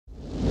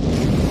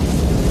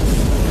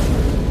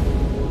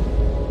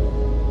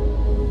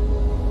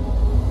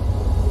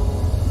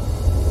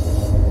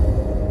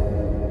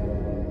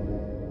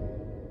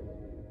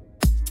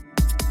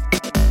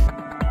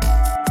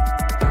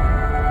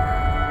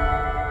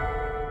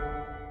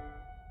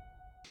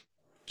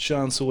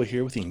Sean Sewell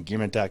here with the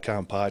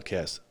Engearment.com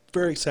podcast.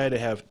 Very excited to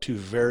have two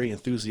very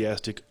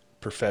enthusiastic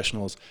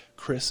professionals,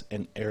 Chris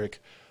and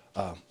Eric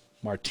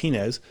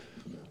Martinez,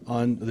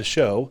 on the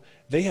show.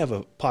 They have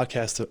a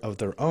podcast of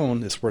their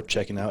own that's worth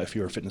checking out if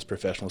you're a fitness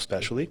professional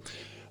especially.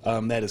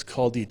 That is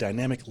called the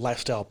Dynamic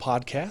Lifestyle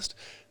Podcast.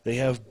 They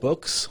have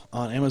books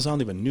on Amazon.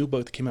 They have a new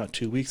book that came out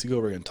 2 weeks ago.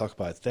 We're going to talk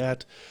about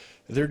that.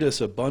 They're just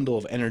a bundle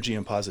of energy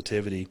and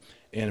positivity,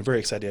 and I'm very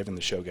excited to have you on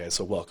the show, guys.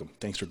 So welcome.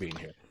 Thanks for being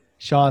here.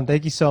 Sean,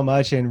 thank you so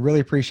much, and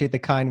really appreciate the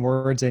kind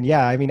words. And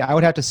yeah, I mean, I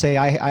would have to say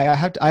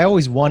I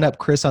always one up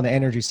Chris on the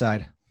energy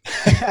side.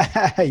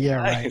 Yeah,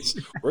 right.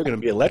 We're going to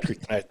be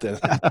electric tonight then.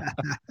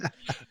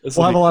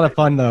 We'll have a lot of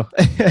fun though.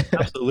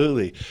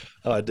 Absolutely.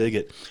 Oh, I dig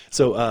it.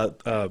 So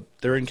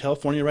they're in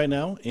California right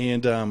now,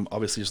 and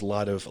obviously there's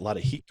a lot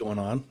of heat going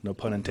on, no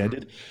pun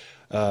intended.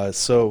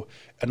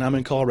 And I'm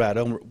in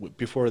Colorado.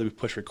 Before we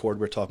push record,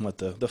 we're talking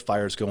about the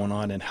fires going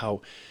on and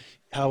how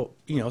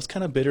it's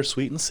kind of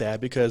bittersweet and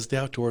sad because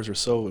the outdoors are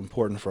so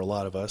important for a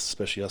lot of us,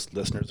 especially us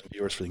listeners and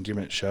viewers for the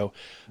Engearment Show.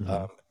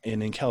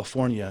 And in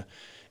California,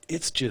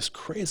 it's just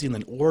crazy. And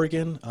then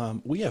Oregon,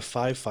 we have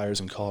 5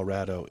 fires in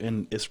Colorado,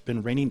 and it's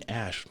been raining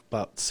ash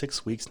about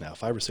 6 weeks now,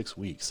 5 or 6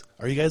 weeks.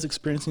 Are you guys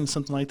experiencing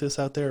something like this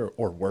out there,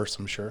 or worse,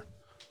 I'm sure?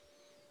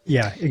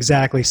 Yeah,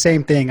 exactly.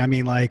 Same thing. I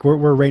mean, like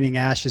we're raining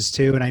ashes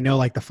too. And I know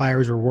like the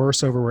fires were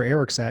worse over where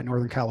Eric's at,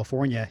 Northern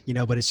California,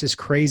 but it's just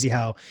crazy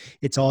how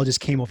it's all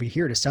just came over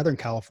here to Southern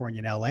California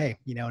and LA,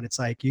 and it's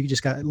like, you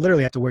just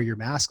literally have to wear your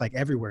mask like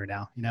everywhere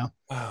now,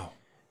 Wow.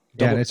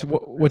 Yeah, and it's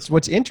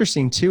what's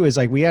interesting too is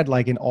like we had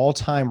like an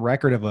all-time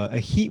record of a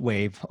heat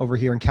wave over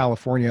here in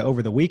California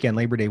over the weekend,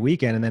 Labor Day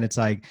weekend, and then it's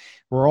like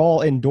we're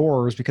all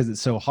indoors because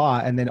it's so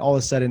hot, and then all of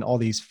a sudden all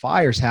these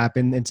fires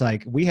happen. It's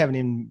like I haven't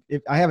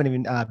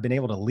even been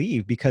able to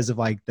leave because of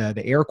like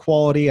the air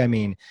quality. I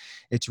mean,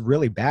 it's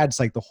really bad. It's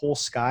like the whole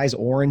sky's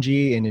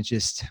orangey, and it's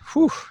just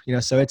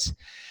so it's.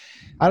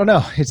 I don't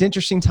know. It's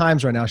interesting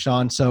times right now,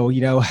 Sean. So,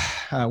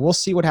 we'll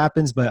see what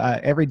happens.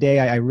 But every day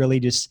I really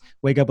just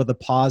wake up with a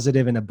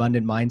positive and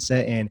abundant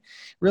mindset and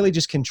really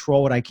just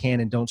control what I can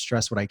and don't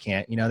stress what I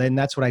can't. Then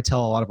that's what I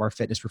tell a lot of our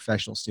fitness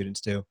professional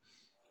students too.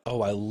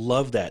 Oh, I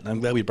love that. And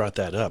I'm glad we brought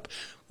that up.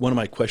 One of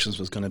my questions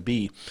was going to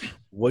be,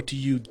 what do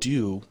you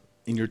do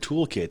in your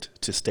toolkit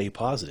to stay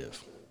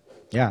positive?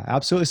 Yeah,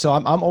 absolutely. So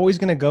I'm always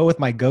going to go with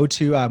my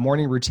go-to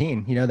morning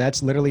routine.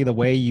 That's literally the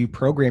way you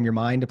program your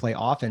mind to play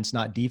offense,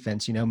 not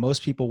defense.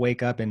 Most people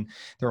wake up and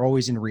they're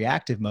always in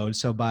reactive mode.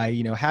 So by,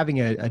 having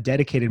a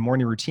dedicated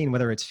morning routine,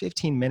 whether it's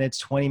 15 minutes,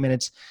 20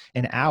 minutes,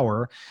 an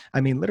hour,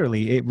 I mean,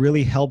 literally, it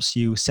really helps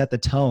you set the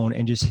tone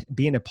and just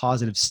be in a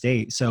positive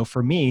state. So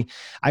for me,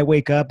 I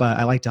wake up,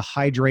 I like to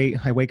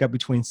hydrate. I wake up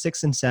between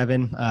 6 and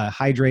 7,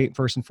 hydrate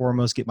first and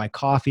foremost, get my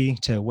coffee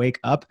to wake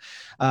up.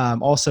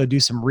 Also do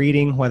some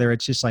reading, whether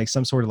it's just like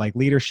some sort of like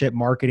leadership,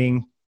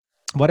 marketing,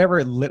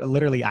 whatever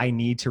literally I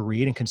need to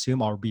read and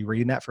consume. I'll be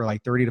reading that for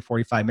like 30 to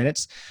 45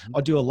 minutes.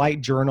 I'll do a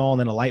light journal and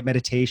then a light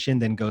meditation,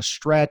 then go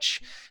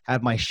stretch,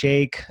 have my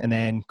shake, and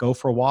then go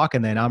for a walk.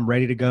 And then I'm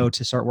ready to go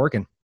to start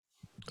working.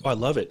 Oh, I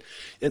love it.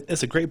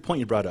 It's a great point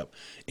you brought up.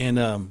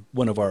 And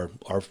one of our,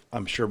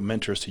 I'm sure,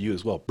 mentors to you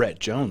as well, Brett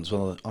Jones,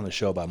 was on the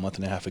show about a month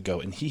and a half ago,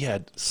 and he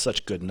had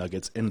such good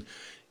nuggets. And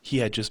he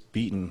had just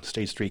beaten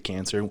stage 3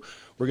 cancer.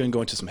 We're going to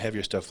go into some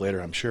heavier stuff later,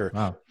 I'm sure.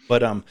 Wow.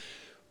 But,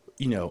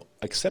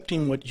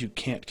 accepting what you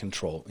can't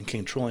control and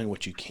controlling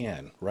what you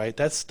can, right?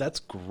 That's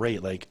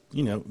great. Like,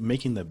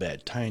 making the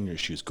bed, tying your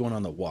shoes, going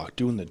on the walk,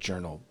 doing the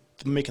journal,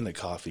 making the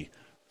coffee.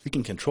 We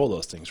can control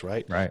those things,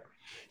 right? Right.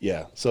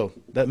 Yeah. So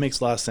that makes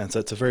a lot of sense.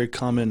 That's a very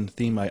common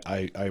theme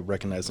I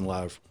recognize in a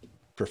lot of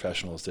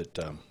professionals that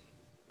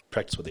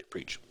practice what they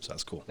preach. So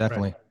that's cool.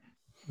 Definitely. Right.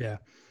 Yeah.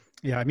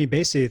 Yeah. I mean,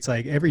 basically it's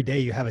like every day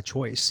you have a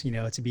choice,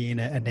 to be in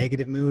a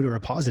negative mood or a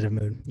positive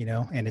mood,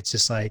 and it's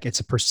just like, it's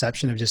a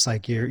perception of just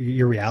like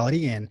your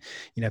reality. And,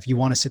 if you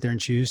want to sit there and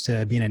choose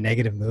to be in a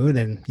negative mood,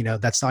 then,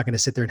 that's not going to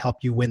sit there and help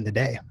you win the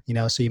day,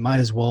 so you might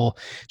as well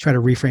try to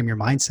reframe your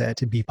mindset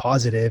to be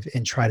positive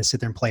and try to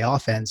sit there and play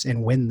offense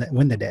and win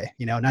the day.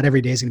 Not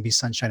every day is going to be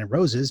sunshine and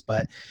roses,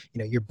 but,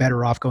 you're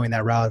better off going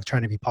that route of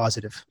trying to be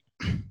positive.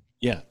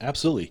 Yeah,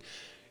 absolutely.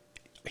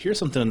 Here's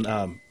something,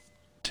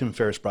 Tim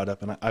Ferriss brought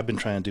up, and I've been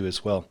trying to do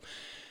as well.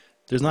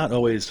 There's not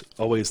always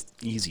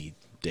easy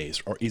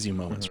days or easy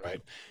moments,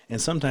 right?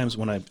 And sometimes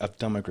when I've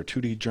done my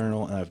gratuity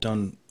journal and I've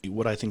done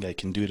what I think I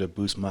can do to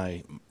boost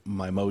my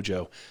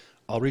mojo,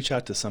 I'll reach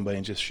out to somebody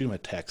and just shoot them a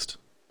text,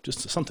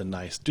 just something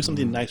nice, do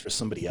something nice for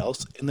somebody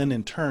else. And then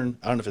in turn,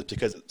 I don't know if it's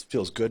because it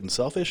feels good and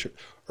selfish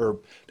or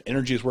the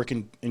energy is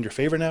working in your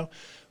favor now,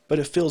 but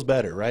it feels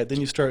better, right?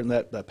 Then you start in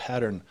that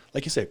pattern,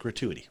 like you said,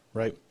 gratuity,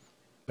 right?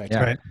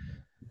 Yeah. Right.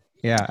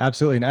 Yeah,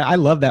 absolutely. And I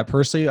love that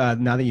personally.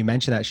 Now that you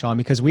mentioned that, Sean,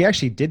 because we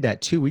actually did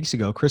that 2 weeks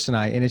ago, Chris and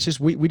I, and it's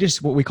just, we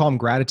just, what we call them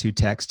gratitude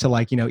texts to,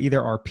 like,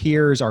 either our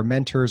peers, our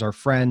mentors, our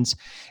friends,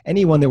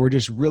 anyone that we're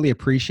just really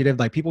appreciative,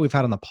 like people we've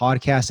had on the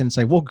podcast. And it's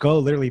like, we'll go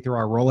literally through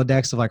our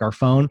Rolodex of like our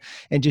phone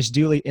and just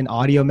do like an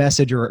audio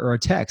message or a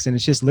text. And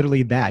it's just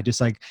literally that,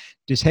 just like,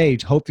 just, hey,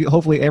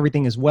 hopefully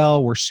everything is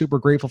well. We're super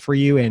grateful for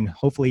you. And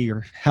hopefully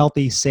you're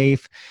healthy,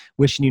 safe,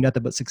 wishing you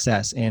nothing but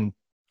success. And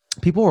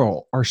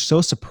people are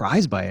so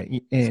surprised by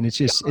it, and it's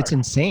just, it's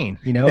insane,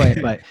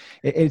 but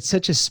it's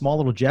such a small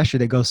little gesture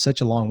that goes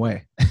such a long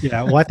way.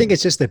 Yeah. Well, I think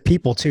it's just that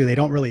people too, they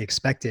don't really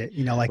expect it,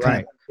 like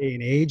kind of Right. day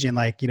and age. And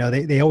like,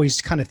 they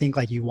always kind of think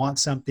like you want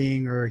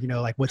something or,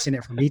 like what's in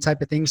it for me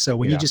type of thing. So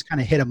when you Yeah. just kind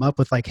of hit them up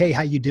with like, hey,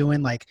 how you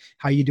doing? Like,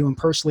 how you doing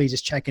personally?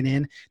 Just checking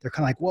in. They're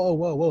kind of like, whoa,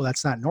 whoa, whoa,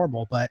 that's not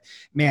normal. But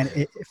man,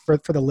 for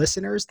the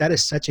listeners, that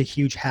is such a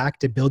huge hack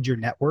to build your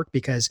network,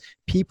 because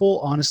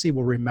people honestly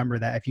will remember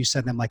that if you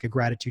send them like a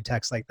gratitude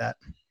text like that.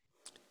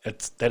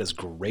 That is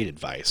great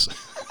advice.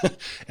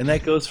 And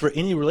that goes for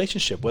any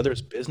relationship, whether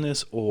it's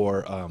business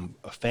or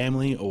a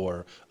family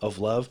or of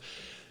love.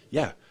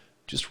 Yeah,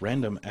 just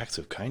random acts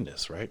of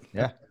kindness, right?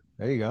 Yeah.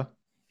 There you go.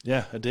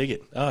 Yeah, I dig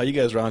it. Oh, you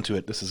guys are onto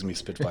it. This is gonna be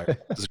Spitfire.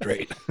 This is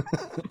great.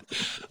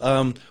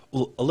 Well,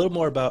 a little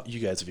more about you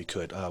guys, if you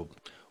could.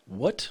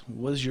 What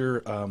was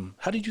your?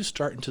 How did you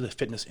start into the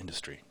fitness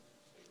industry?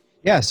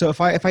 Yeah. So if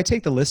I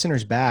take the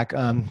listeners back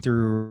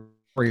through,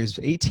 or it was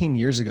 18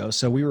 years ago.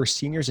 So we were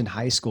seniors in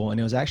high school, and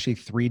it was actually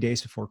 3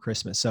 days before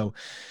Christmas. So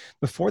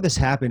before this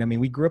happened, I mean,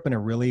 we grew up in a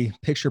really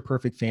picture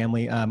perfect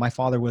family. My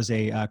father was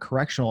a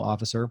correctional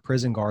officer,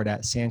 prison guard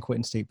at San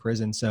Quentin State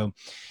Prison. So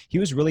he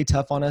was really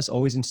tough on us,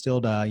 always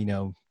instilled,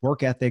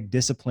 work ethic,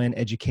 discipline,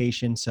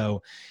 education.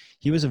 So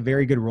he was a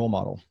very good role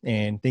model.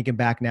 And thinking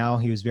back now,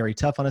 he was very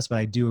tough on us, but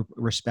I do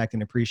respect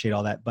and appreciate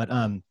all that. But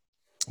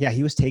yeah,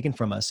 he was taken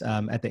from us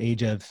at the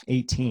age of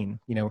 18,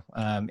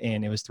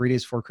 and it was 3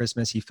 days before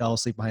Christmas. He fell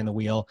asleep behind the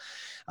wheel.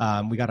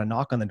 We got a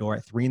knock on the door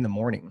at 3 a.m.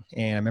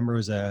 And I remember it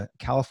was a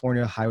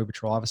California Highway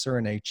Patrol officer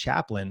and a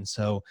chaplain.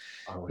 So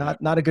Oh yeah.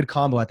 not a good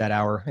combo at that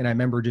hour. And I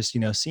remember just,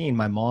 seeing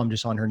my mom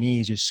just on her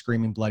knees, just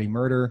screaming bloody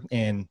murder.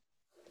 And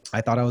I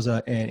thought I was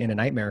in a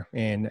nightmare,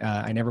 and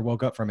I never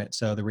woke up from it.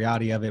 So the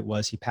reality of it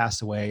was he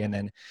passed away. And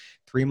then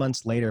 3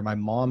 months later, my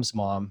mom's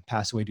mom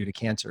passed away due to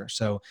cancer.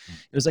 So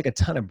it was like a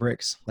ton of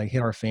bricks like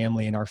hit our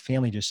family, and our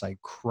family just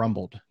like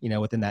crumbled,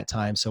 within that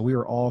time. So we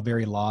were all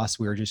very lost.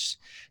 We were just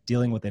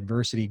dealing with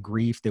adversity,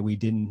 grief that we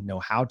didn't know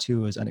how to.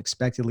 It was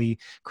unexpectedly.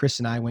 Chris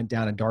and I went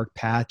down a dark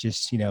path.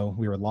 Just,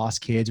 we were lost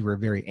kids. We were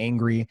very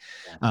angry.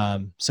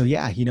 So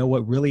yeah,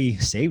 what really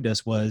saved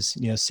us was,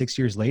 6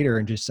 years later,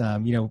 and just,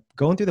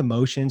 going through the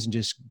motions and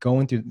just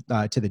going through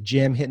to the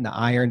gym, hitting the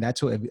iron.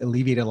 That's what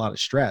alleviated a lot of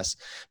stress.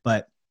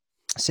 But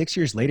 6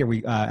 years later,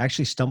 we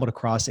actually stumbled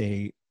across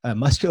a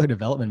muscular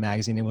development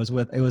magazine. It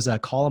was a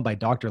column by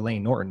Dr.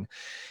 Lane Norton.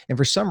 And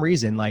for some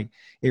reason, like,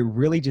 it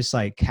really just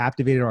like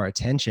captivated our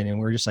attention. And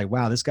we are just like,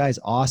 wow, this guy's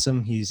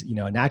awesome. He's,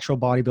 a natural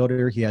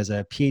bodybuilder. He has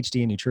a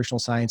PhD in nutritional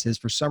sciences.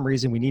 For some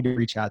reason, we need to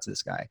reach out to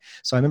this guy.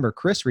 So I remember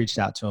Chris reached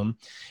out to him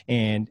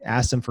and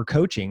asked him for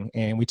coaching.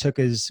 And we took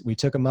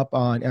him up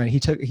on, he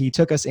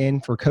took us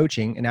in for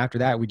coaching. And after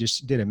that, we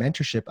just did a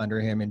mentorship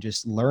under him and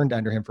just learned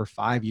under him for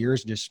 5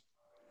 years, just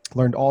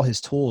learned all his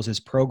tools,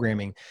 his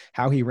programming,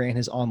 how he ran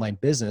his online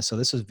business. So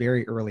this was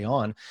very early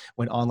on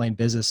when online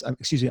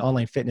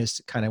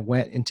fitness kind of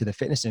went into the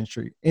fitness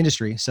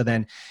industry. So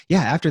then,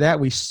 yeah, after that,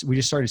 we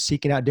just started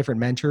seeking out different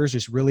mentors,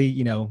 just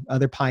really,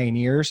 other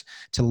pioneers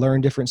to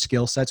learn different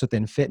skill sets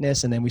within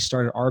fitness. And then we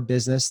started our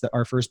business,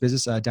 our first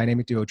business,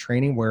 Dynamic Duo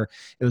Training, where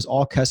it was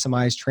all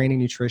customized training,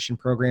 nutrition,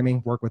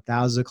 programming, work with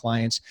thousands of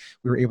clients.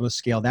 We were able to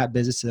scale that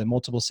business to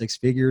multiple six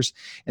figures.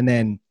 And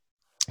then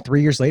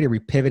 3 years later, we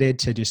pivoted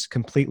to just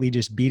completely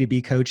just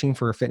B2B coaching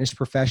for fitness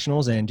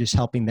professionals and just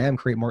helping them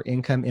create more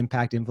income,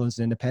 impact, influence,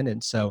 and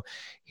independence. So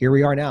here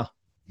we are now.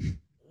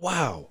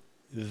 Wow,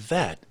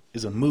 that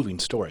is a moving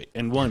story.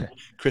 And one,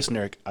 Chris and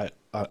Eric, I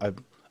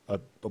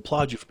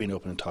applaud you for being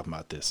open and talking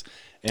about this.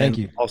 And Thank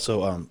you.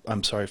 also,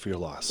 I'm sorry for your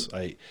loss.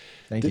 Thank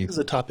This you. is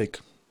a topic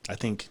I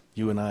think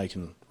you and I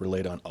can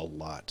relate on a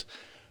lot.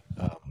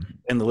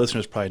 And the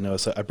listeners probably know.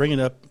 So I bring it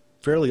up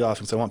fairly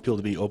often because I want people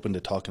to be open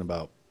to talking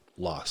about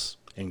loss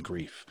and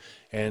grief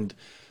and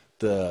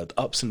the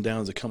ups and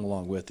downs that come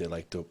along with it,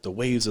 like the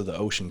waves of the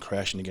ocean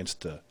crashing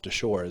against the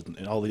shore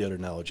and all the other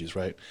analogies,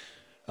 right?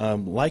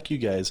 Like you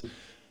guys,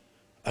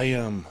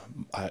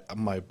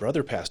 my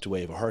brother passed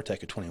away of a heart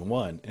attack at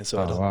 21, and so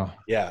Oh, wow.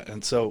 yeah,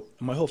 and so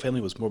my whole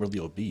family was morbidly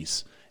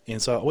obese,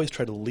 and so I always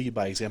tried to lead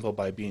by example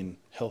by being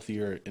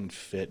healthier and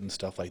fit and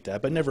stuff like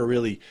that, but never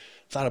really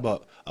thought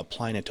about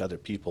applying it to other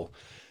people.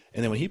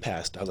 And then when he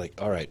passed, I was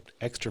like, all right,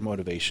 extra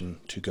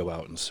motivation to go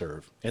out and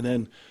serve. And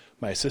then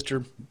my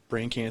sister,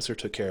 brain cancer,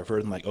 took care of her.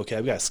 And I'm like, okay,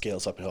 I've got to scale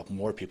this up and help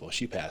more people.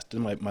 She passed.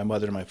 And my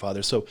mother and my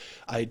father. So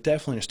I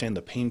definitely understand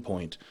the pain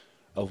point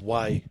of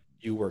why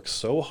you work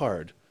so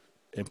hard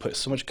and put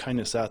so much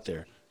kindness out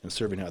there and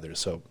serving others.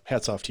 So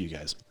hats off to you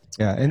guys.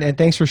 Yeah. And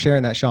thanks for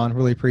sharing that, Sean.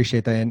 Really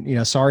appreciate that.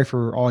 And, sorry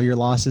for all your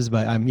losses,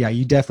 but yeah,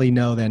 you definitely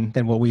know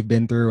than what we've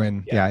been through.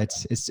 And Yeah. yeah,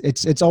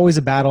 it's always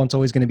a battle. And it's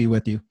always going to be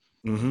with you.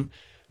 Hmm.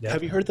 Yeah.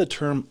 Have you heard the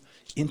term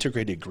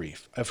integrated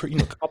grief? I've heard,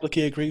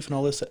 complicated grief and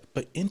all this,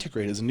 but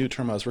integrated is a new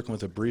term. I was working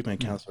with a bereavement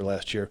counselor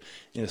last year,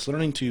 and it's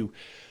learning to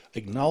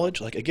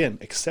acknowledge, like, again,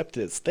 accept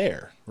that it's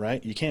there,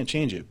 right? You can't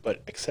change it,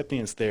 but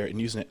accepting it's there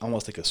and using it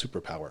almost like a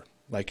superpower,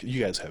 like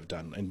you guys have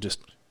done, and just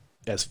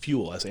as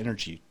fuel, as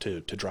energy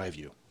to drive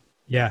you.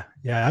 Yeah,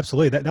 yeah,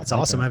 absolutely. That's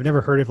awesome. that. I've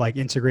never heard of like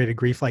integrated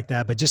grief like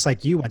that, but just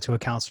like you went to a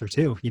counselor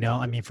too,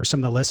 I mean, for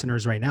some of the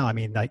listeners right now, I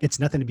mean, like it's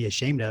nothing to be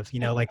ashamed of,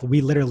 like we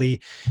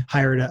literally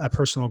hired a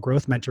personal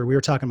growth mentor. We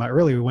were talking about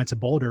earlier, we went to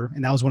Boulder,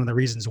 and that was one of the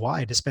reasons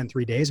why, to spend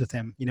 3 days with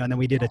him, and then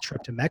we did a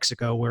trip to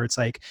Mexico where it's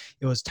like,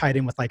 it was tied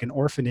in with like an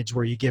orphanage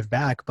where you give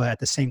back, but at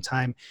the same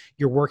time,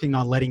 you're working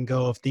on letting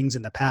go of things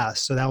in the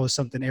past. So that was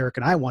something Eric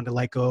and I wanted to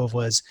let go of,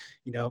 was,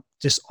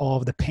 just all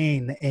of the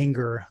pain, the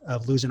anger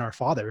of losing our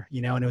father,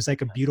 and it was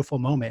like a beautiful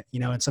moment,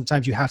 and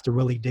sometimes you have to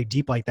really dig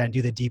deep like that and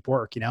do the deep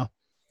work.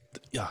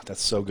 Yeah,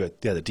 that's so good.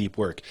 Yeah, the deep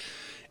work.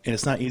 And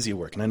it's not easy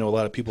work. And I know a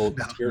lot of people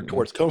steer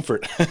towards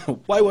comfort.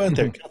 Why wouldn't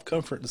there?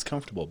 Comfort is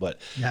comfortable,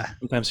 but Yeah.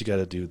 sometimes you got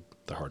to do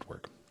the hard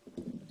work.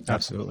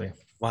 Absolutely.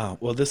 Wow.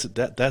 Well,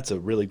 that's a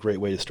really great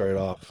way to start it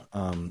off.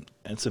 And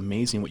it's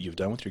amazing what you've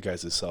done with your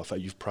guys' self.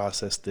 You've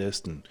processed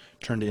this and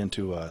turned it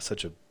into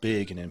such a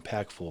big and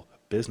impactful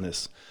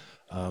business.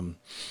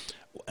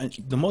 And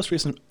the most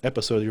recent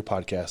episode of your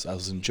podcast, I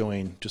was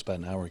enjoying just about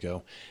an hour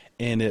ago,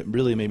 and it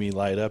really made me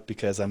light up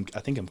because I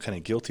think I'm kind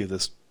of guilty of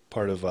this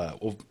part of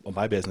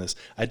my business.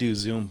 I do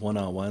Zoom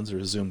one-on-ones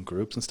or Zoom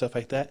groups and stuff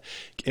like that.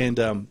 And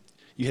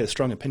you had a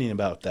strong opinion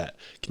about that.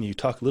 Can you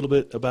talk a little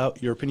bit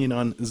about your opinion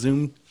on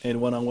Zoom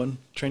and one-on-one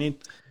training?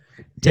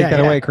 Take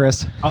that away,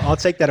 Chris. I'll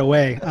take that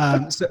away.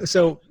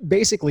 So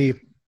basically,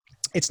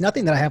 it's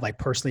nothing that I have like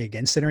personally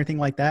against it or anything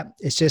like that.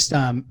 It's just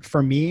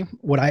for me,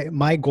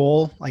 my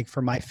goal, like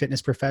for my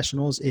fitness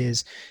professionals,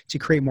 is to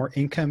create more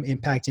income,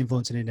 impact,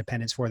 influence, and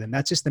independence for them.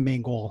 That's just the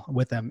main goal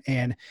with them.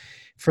 And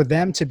for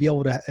them to be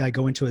able to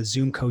go into a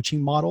Zoom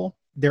coaching model,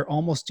 they're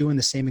almost doing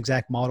the same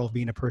exact model of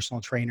being a personal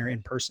trainer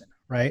in person,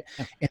 right?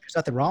 Yeah. And there's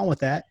nothing wrong with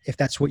that if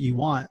that's what you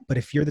want. But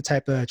if you're the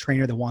type of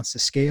trainer that wants to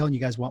scale and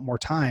you guys want more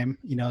time,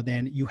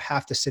 then you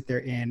have to sit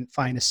there and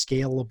find a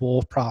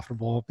scalable,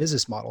 profitable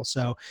business model.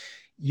 So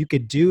you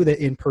could do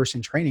the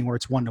in-person training where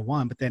it's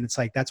one-to-one, but then it's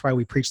like, that's why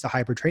we preach the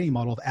hybrid training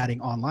model of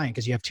adding online,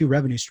 because you have two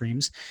revenue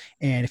streams.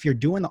 And if you're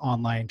doing the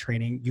online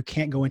training, you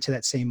can't go into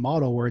that same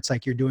model where it's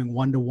like you're doing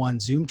one-to-one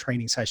Zoom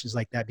training sessions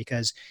like that,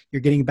 because you're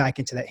getting back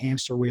into that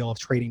hamster wheel of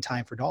trading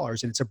time for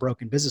dollars, and it's a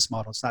broken business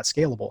model. It's not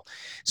scalable.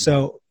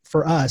 So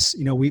for us,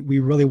 we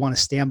really want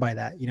to stand by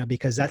that,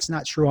 because that's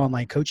not true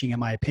online coaching, in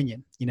my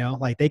opinion.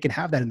 Like they can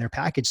have that in their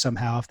package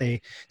somehow if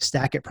they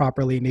stack it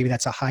properly. Maybe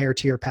that's a higher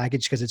tier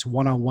package because it's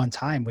one-on-one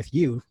time with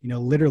you,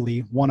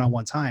 literally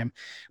one-on-one time.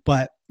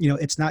 But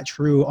it's not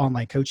true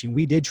online coaching.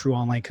 We did true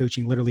online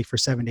coaching literally for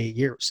 7 to 8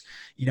 years,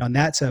 and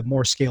that's a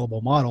more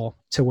scalable model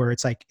to where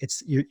it's like,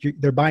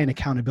 they're buying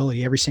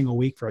accountability every single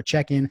week for a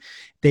check-in.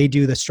 They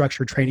do the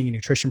structured training and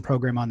nutrition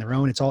program on their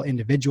own. It's all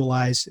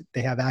individualized.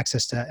 They have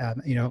access to,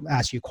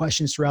 ask you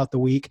questions throughout the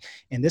week.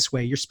 And this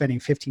way you're spending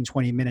 15,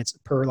 20 minutes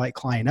per like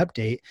client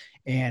update.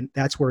 And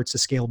that's where it's a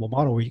scalable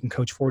model where you can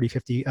coach 40,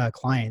 50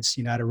 clients,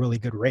 at a really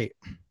good rate.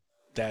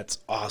 That's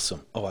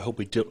awesome. Oh, I hope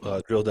we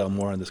drill down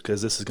more on this,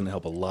 because this is going to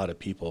help a lot of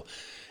people,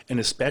 and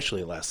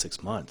especially the last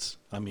 6 months.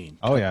 I mean,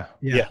 oh yeah.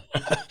 Yeah.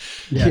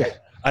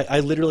 I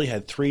literally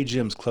had 3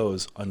 gyms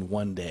close on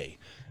one day.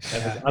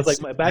 I was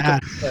like, my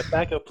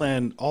backup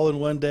plan all in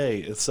one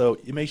day. And so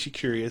it makes you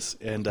curious,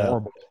 and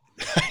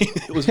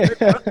it was very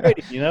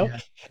frustrating, Yeah.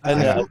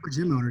 And I for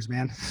gym owners,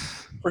 man.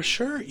 for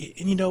sure.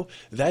 And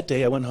that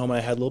day I went home and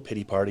I had a little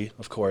pity party,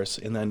 of course.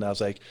 And then I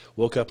was like,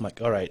 woke up, I'm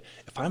like, all right,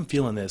 if I'm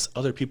feeling this,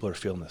 other people are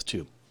feeling this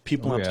too.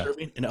 People I'm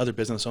serving and other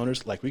business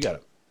owners, like, we got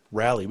to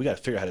rally. We got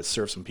to figure out how to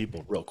serve some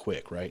people real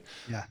quick, right?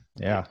 Yeah.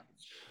 Yeah.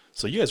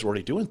 So you guys were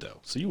already doing it though.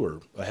 So you were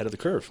ahead of the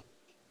curve.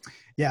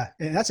 Yeah.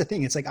 And that's the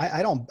thing. It's like,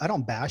 I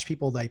don't bash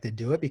people like to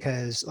do it,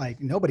 because like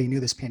nobody knew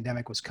this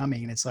pandemic was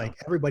coming, and it's like,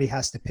 everybody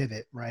has to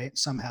pivot, right?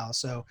 Somehow.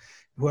 So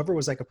whoever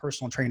was like a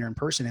personal trainer in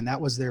person, and that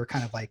was their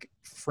kind of like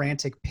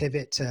frantic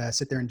pivot to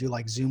sit there and do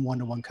like Zoom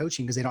one-to-one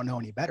coaching because they don't know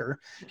any better.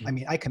 Mm-hmm. I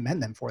mean, I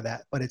commend them for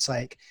that, but it's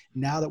like,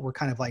 now that we're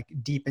kind of like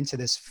deep into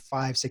this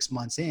 5-6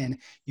 months in,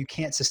 you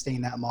can't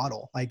sustain that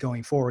model like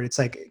going forward. It's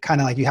like kind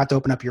of like you have to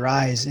open up your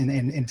eyes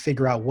and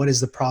figure out what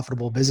is the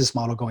profitable business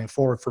model going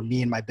forward for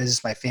me and my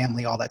business, my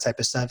family, all that type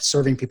of stuff,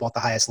 serving people at the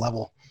highest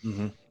level.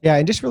 Mm-hmm. Yeah.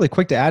 And just really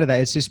quick to add to that,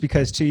 it's just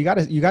because too, you got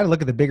to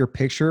look at the bigger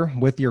picture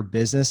with your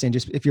business. And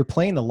just, if you're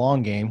playing the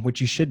long game,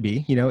 which you should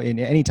be, in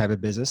any type of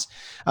business,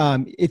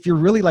 if you're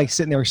really like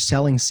sitting there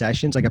selling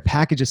sessions, like a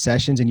package of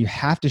sessions, and you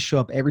have to show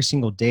up every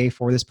single day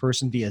for this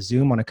person via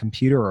Zoom on a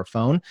computer or a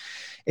phone,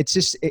 it's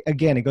just,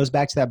 again, it goes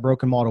back to that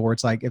broken model where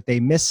it's like, if they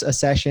miss a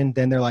session,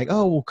 then they're like,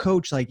 oh, well,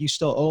 coach, like you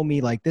still owe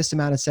me like this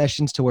amount of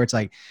sessions, to where it's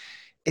like,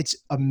 it's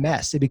a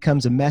mess. It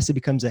becomes a mess. It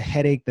becomes a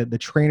headache. The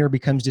trainer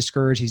becomes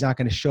discouraged. He's not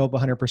going to show up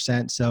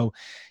 100%. So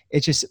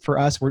it's just for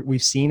us,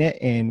 we've seen it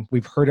and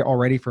we've heard it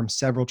already from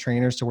several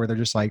trainers to where they're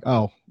just like,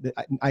 oh,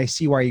 I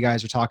see why you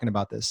guys are talking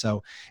about this.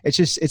 So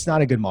it's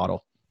not a good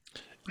model.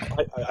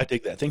 I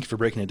dig that. Thank you for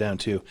breaking it down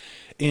too.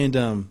 And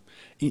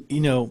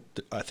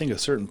I think a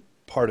certain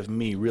part of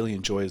me really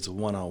enjoys the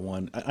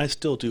one-on-one. I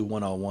still do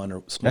one-on-one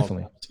or small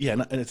Definitely. groups.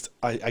 Yeah, and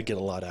I get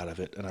a lot out of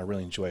it, and I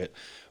really enjoy it.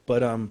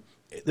 But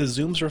the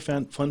Zooms are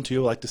fun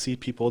too. I like to see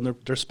people and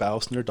their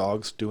spouse and their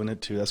dogs doing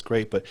it too. That's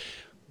great. But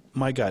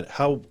my God,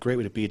 how great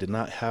would it be to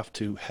not have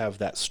to have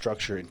that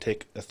structure and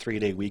take a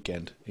 3-day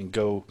weekend and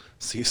go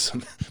see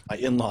my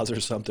in-laws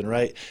or something,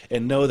 right?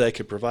 And know that I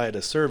could provide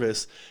a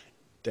service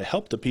to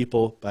help the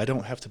people, but I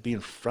don't have to be in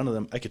front of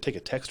them. I could take a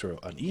text or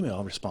an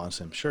email response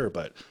to them, sure,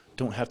 but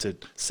don't have to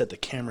set the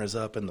cameras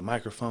up and the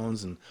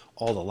microphones and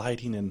all the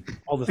lighting and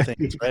all the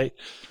things, right?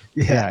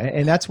 Yeah.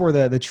 And that's where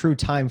the true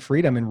time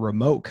freedom and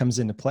remote comes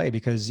into play,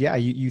 because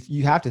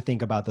you have to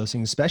think about those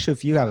things, especially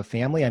if you have a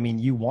family. I mean,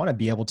 you want to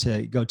be able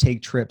to go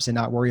take trips and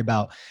not worry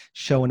about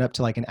showing up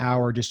to like an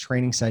hour just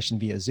training session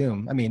via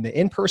Zoom. I mean, the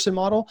in-person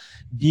model,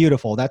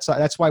 beautiful. That's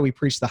why we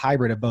preach the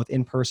hybrid of both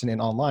in-person and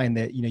online,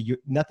 that,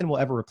 nothing will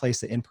ever replace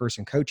the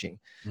in-person coaching,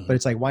 but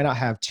it's like, why not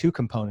have two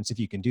components if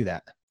you can do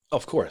that?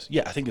 Of course.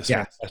 Yeah, I think it's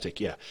fantastic.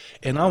 Yeah.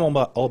 And I'm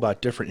all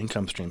about different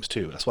income streams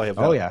too. That's why I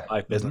have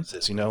 5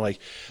 businesses, I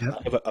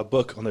have a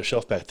book on the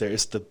shelf back there.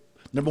 It's the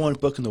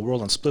 #1 book in the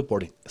world on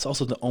splitboarding. It's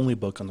also the only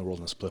book in the world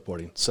on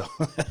splitboarding. So,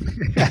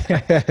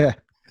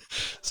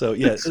 so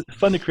yeah, it's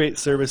fun to create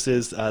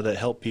services that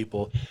help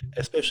people,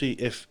 especially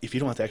if you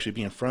don't have to actually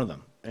be in front of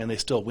them and they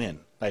still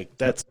win. Like,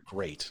 that's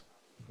great.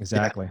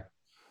 Exactly. Yeah.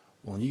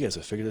 Well, you guys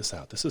have figured this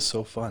out. This is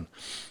so fun.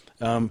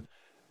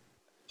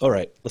 All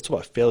right, let's talk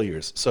about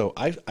failures. So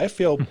I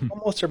fail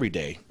almost every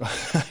day.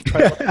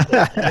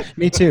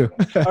 Me too.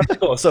 All right,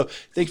 cool. So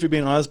thank you for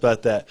being honest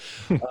about that.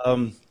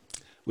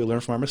 We learn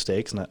from our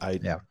mistakes, and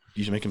I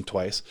usually make them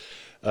twice.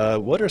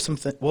 What are some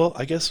things? Well,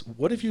 I guess,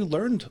 what have you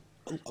learned?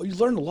 You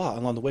learned a lot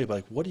along the way, but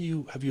like, what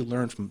have you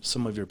learned from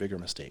some of your bigger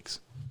mistakes?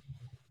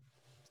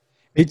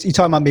 You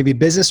talking about maybe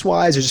business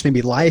wise or just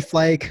maybe life?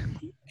 Like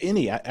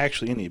Any,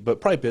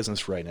 but probably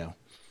business right now.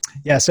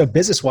 Yeah. So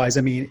business wise,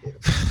 I mean,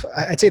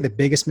 I'd say the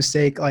biggest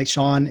mistake, like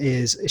Sean,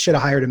 is should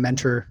have hired a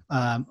mentor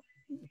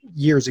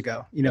years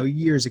ago.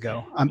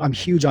 I'm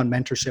huge on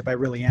mentorship. I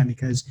really am,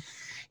 because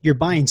you're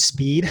buying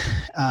speed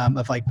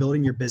of like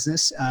building your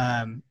business.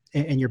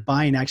 And you're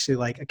buying actually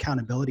like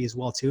accountability as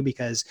well too,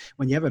 because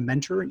when you have a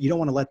mentor, you don't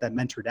want to let that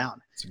mentor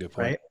down. That's a good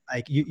point. Right?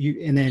 Like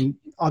and then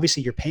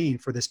obviously you're paying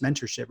for this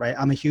mentorship, right?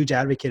 I'm a huge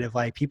advocate of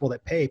like people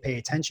that pay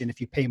attention.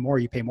 If you pay more,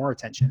 you pay more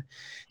attention.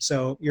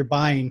 So you're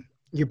buying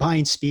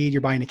speed,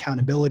 you're buying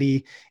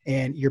accountability,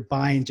 and you're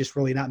buying just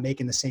really not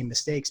making the same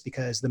mistakes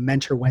because the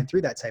mentor went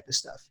through that type of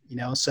stuff,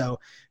 So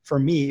for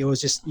me, it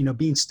was just,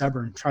 being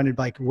stubborn, trying to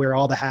like wear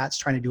all the hats,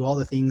 trying to do all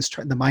the things,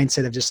 the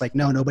mindset of just like,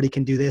 no, nobody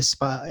can do this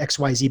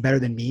XYZ better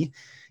than me,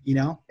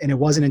 and it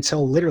wasn't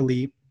until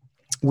literally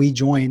we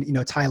joined,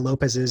 Ty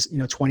Lopez's,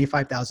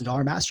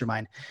 $25,000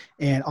 mastermind.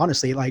 And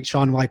honestly, like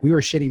Sean, like we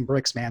were shitting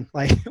bricks, man.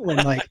 Like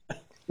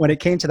when it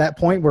came to that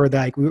point where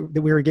like we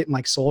were getting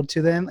like sold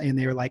to them and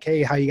they were like,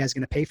 hey, how are you guys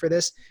going to pay for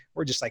this?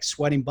 We're just like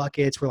sweating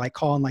buckets. We're like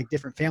calling like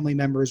different family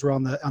members. We're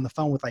on the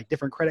phone with like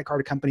different credit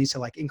card companies to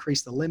like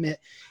increase the limit.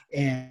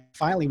 And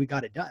finally we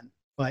got it done.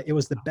 But it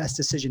was the best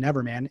decision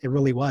ever, man. It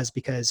really was,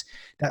 because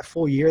that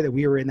full year that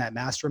we were in that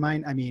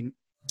mastermind, I mean,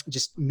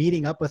 just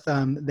meeting up with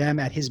them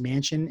at his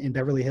mansion in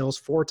Beverly Hills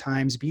 4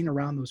 times, being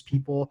around those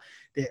people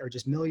that are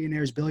just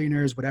millionaires,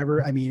 billionaires,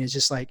 whatever. I mean, it's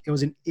just like, it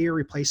was an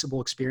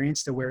irreplaceable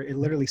experience to where it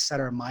literally set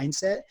our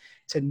mindset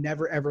to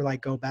never, ever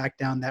like go back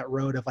down that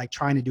road of like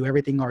trying to do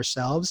everything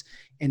ourselves,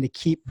 and to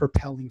keep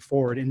propelling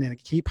forward, and then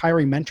keep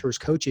hiring mentors,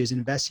 coaches,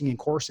 investing in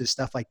courses,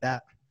 stuff like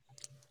that.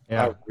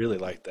 Yeah. I really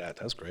like that.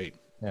 That's great.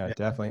 Yeah,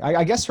 definitely.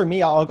 I guess for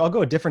me, I'll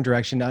go a different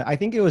direction. I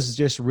think it was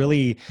just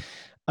really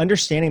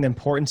understanding the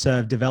importance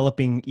of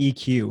developing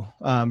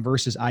EQ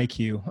versus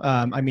IQ.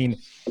 I mean,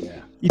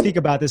 you think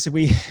about this,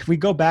 if we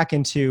go back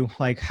into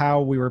like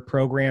how we were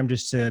programmed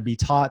just to be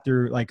taught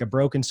through like a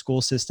broken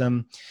school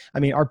system. I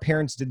mean, our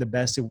parents did the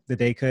best that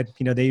they could.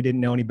 They didn't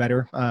know any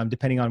better,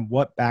 depending on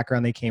what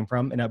background they came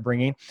from and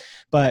upbringing.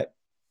 But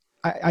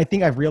I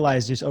think I've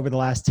realized just over the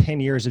last 10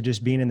 years of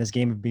just being in this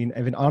game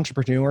of an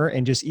entrepreneur,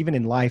 and just even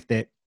in life,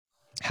 that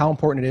how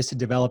important it is to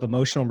develop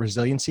emotional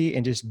resiliency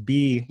and just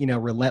be,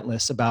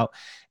 relentless about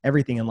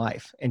everything in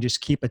life, and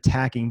just keep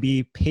attacking,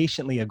 be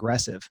patiently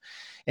aggressive,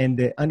 and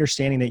the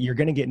understanding that you're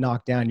going to get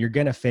knocked down, you're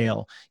going to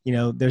fail,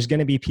 there's going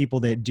to be people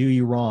that do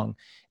you wrong,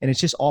 and it's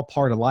just all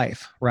part of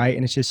life. Right.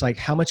 And it's just like,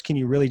 how much can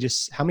you really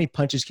how many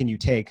punches can you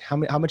take? How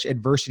much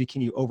adversity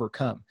can you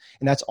overcome?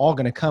 And that's all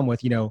going to come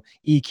with,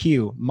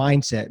 EQ,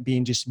 mindset,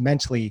 being just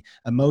mentally,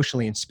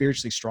 emotionally, and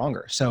spiritually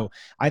stronger. So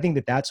I think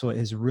that that's what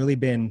has really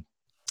been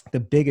the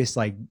biggest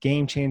like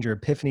game changer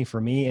epiphany for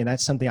me. And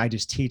that's something I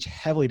just teach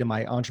heavily to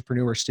my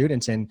entrepreneur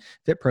students and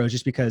Fit Pros,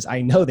 just because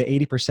I know that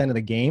 80% of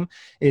the game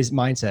is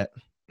mindset.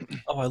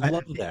 Oh, I I,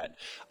 love that.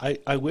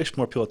 I wish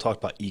more people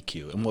talked about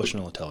EQ,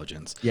 emotional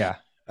intelligence. Yeah.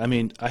 I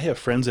mean, I have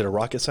friends that are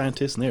rocket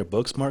scientists and they're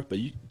book smart, but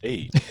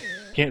they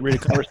can't read a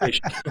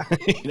conversation.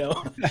 You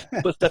know,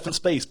 put stuff in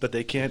space, but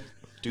they can't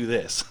do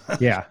this. Yeah,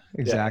 Yeah.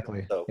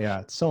 exactly. So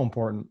Yeah, it's so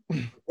important.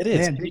 it is.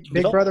 Man, And you can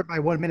Big develop. Brother by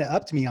 1 minute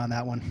up to me on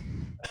that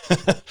one.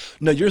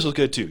 No, yours was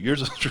good too.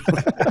 Yours was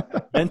really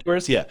good.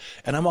 Mentors, yeah.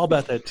 And I'm all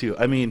about that too.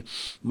 I mean,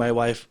 my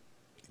wife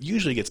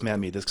usually gets mad at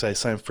me this because I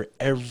sign up for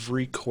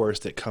every course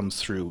that comes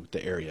through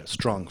the area.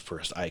 Strong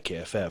First,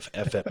 IKFF,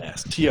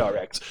 FMS,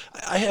 TRX.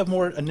 I have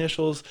more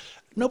initials.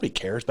 Nobody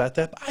cares about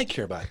that, but I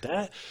care about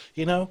that,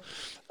 you know,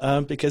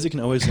 because you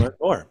can always learn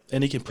more.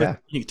 And Yeah.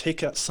 you can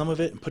take out some of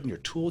it and put in your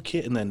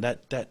toolkit, and then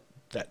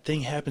that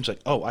thing happens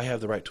like, oh, I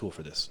have the right tool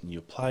for this. And you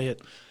apply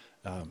it.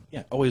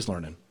 Yeah, always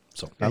learning.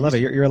 So I Yeah, love it.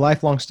 You're a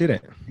lifelong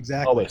student.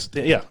 exactly. always,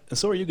 yeah. And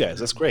so are you guys.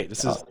 That's great. Oh,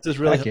 This is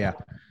really heck yeah.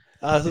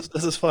 this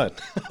is fun.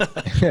 A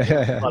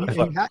lot And of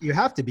you, fun. you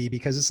have to be,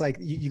 because it's like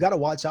you got to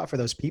watch out for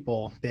those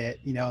people that,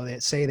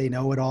 that say they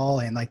know it all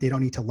and like they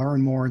don't need to learn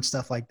more and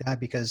stuff like that.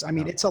 Because I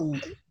mean, it's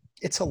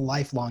a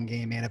lifelong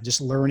game, man, of just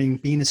learning,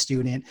 being a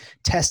student,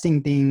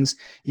 testing things,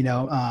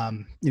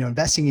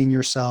 investing in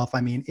yourself.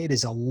 I mean, it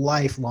is a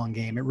lifelong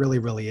game. It really,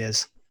 really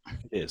is.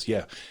 It is,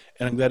 yeah.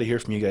 And I'm glad to hear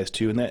from you guys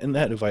too. And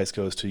that advice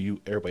goes to you,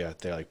 everybody out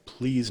there. Like,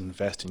 please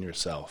invest in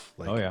yourself.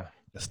 Like, Oh yeah.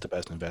 that's the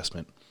best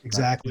investment.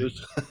 Exactly.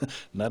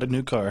 Not a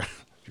new car.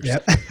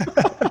 Yep.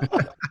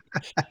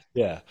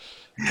 Yeah.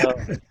 Uh,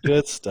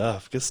 good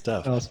stuff. Good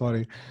stuff. That was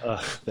funny.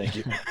 Thank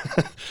you.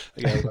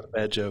 I got a lot of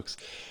bad jokes.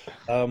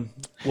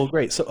 Well,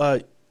 great.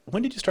 So,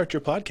 when did you start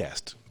your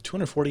podcast?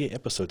 248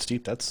 episodes,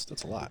 Steve. That's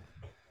a lot.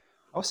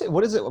 I would say,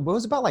 what is it? What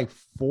was it about like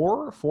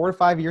 4 to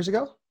 5 years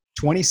ago?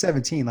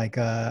 2017, like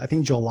I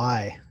think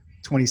July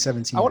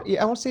 2017. I want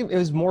to say it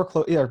was more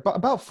close. Yeah,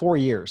 about 4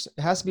 years.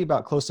 It has to be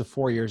about close to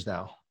 4 years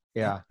now.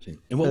 Yeah.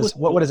 And what 'Cause was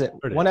what is it?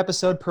 started? One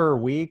episode per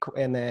week,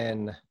 and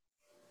then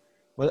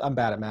I'm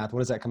bad at math. What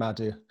does that come out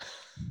to?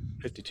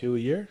 52 a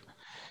year?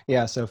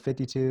 Yeah, so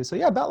 52. So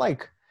yeah, about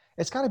like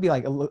it's got to be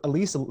like at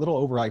least a little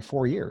over like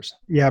 4 years.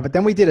 Yeah, but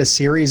then we did a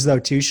series though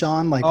too,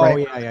 Sean, like Oh right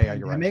yeah, after yeah, the yeah.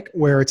 You're right. pandemic,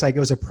 where it's like it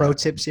was a pro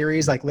tip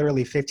series, like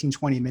literally 15,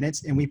 20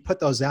 minutes. And we put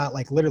those out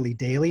like literally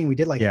daily, and we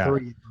did like Yeah.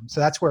 30 of them. So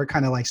that's where it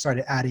kind of like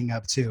started adding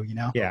up too,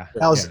 Yeah.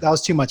 That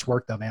was too much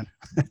work though, man.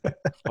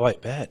 Oh, I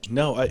bet.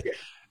 No,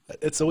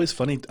 it's always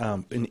funny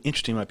and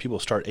interesting when people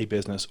start a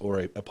business or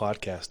a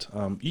podcast.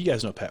 You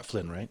guys know Pat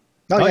Flynn, right?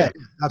 Oh, Oh, yeah,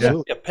 yeah.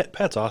 absolutely. Yeah,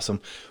 Pat's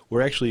awesome.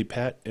 We're actually,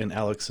 Pat and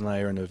Alex and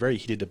I are in a very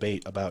heated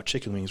debate about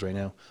chicken wings right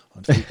now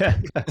on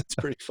Facebook. It's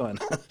pretty fun.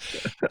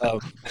 um,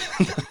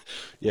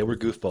 yeah, we're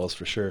goofballs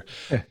for sure.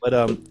 But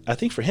I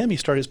think for him, he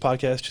started his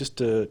podcast just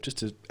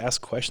to ask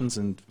questions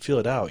and feel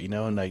it out,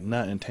 and like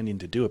not intending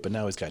to do it. But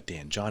now he's got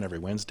Dan John every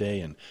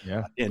Wednesday, and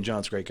Yeah. Dan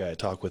John's a great guy to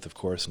talk with, of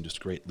course, and just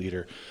a great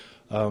leader.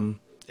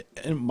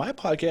 And my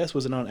podcast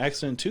was an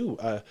accident too.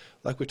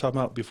 Like we talked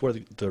about before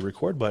the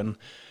record button.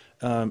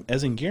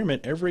 As in Gearman,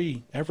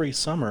 every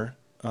summer,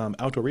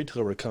 Outdoor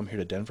Retailer would come here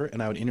to Denver,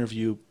 and I would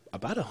interview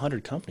about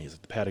 100 companies,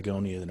 the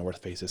Patagonia, the North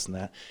Face, this and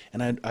that.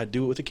 And I'd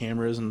do it with the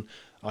cameras and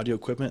audio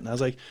equipment. And I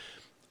was like,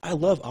 I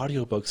love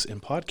audiobooks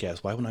and podcasts.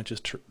 Why wouldn't I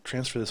just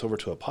transfer this over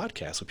to a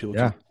podcast so people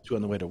Yeah. can do it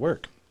on the way to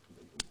work?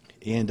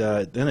 And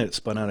then it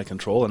spun out of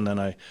control. And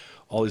then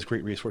all these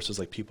great resources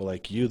like people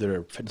like you that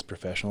are fitness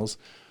professionals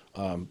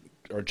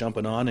are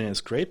jumping on, and it's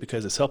great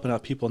because it's helping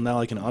out people now,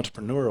 like in an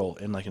entrepreneurial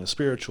and like in a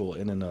spiritual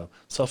and in a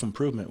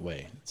self-improvement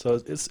way.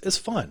 So it's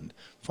fun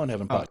to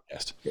have a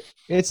podcast.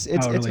 It's Oh, it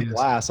it's really a is.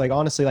 blast. Like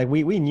honestly, like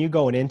we knew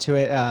going into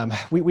it.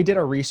 We did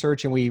our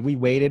research and we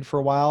waited for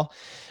a while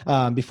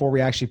before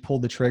we actually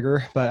pulled the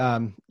trigger.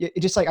 But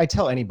it just like I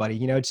tell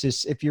anybody, it's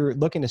just if you're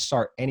looking to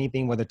start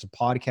anything, whether it's a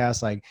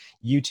podcast, like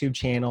YouTube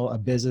channel, a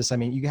business. I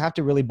mean, you have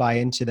to really buy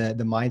into the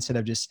mindset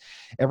of just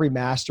every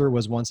master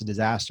was once a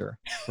disaster,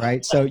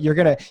 right? So you're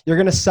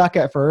gonna suck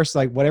at first.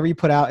 Like whatever you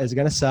put out is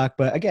gonna suck.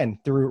 But again,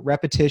 through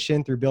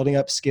repetition, through building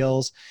up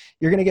skills,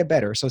 you're gonna get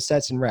better. So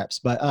sets and reps.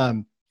 But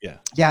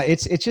yeah,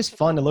 it's just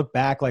fun to look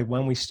back like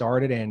when we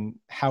started and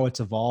how it's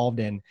evolved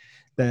and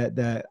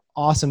the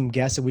awesome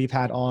guests that we've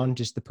had on,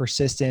 just the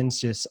persistence,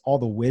 just all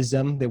the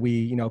wisdom that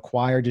we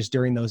acquired just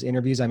during those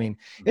interviews. I mean,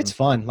 it's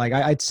fun. Like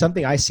it's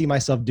something I see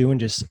myself doing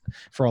just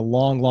for a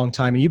long, long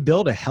time. And you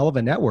build a hell of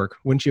a network,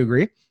 wouldn't you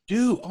agree?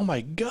 Dude, oh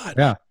my God.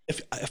 Yeah.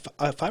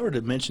 If I were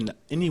to mention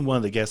any one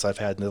of the guests I've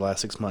had in the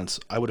last 6 months,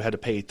 I would have had to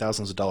pay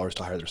thousands of dollars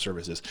to hire their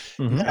services.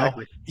 Mhm. Now,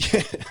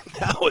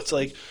 now it's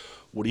like,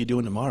 what are you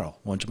doing tomorrow?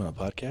 Want to jump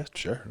on a podcast?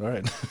 Sure. All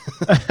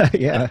right.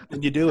 Yeah.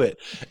 And you do it.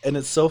 And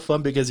it's so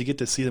fun because you get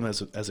to see them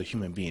as a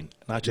human being,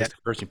 not just the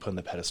person you put on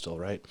the pedestal,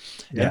 right?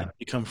 Yeah. And you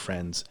become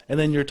friends. And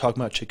then you're talking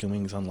about chicken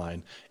wings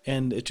online.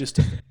 And it just,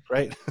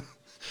 right?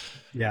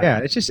 Yeah. Yeah,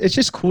 it's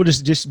just cool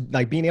just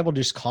like being able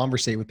to just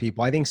conversate with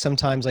people. I think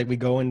sometimes like we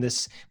go in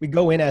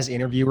as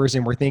interviewers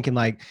and we're thinking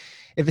like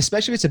if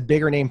especially if it's a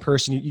bigger name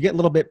person, you get a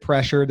little bit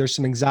pressure, there's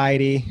some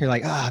anxiety. You're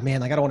like, "Ah,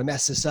 man, like I don't want to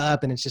mess this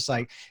up." And it's just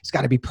like it's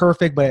got to be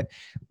perfect, but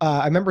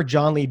I remember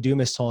John Lee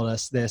Dumas told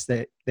us this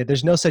that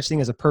there's no such thing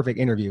as a perfect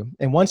interview.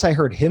 And once I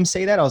heard him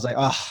say that, I was like,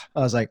 "Oh,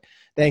 I was like,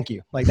 thank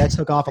you." Like that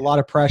took off a lot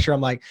of pressure.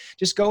 I'm like,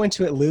 just go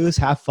into it loose,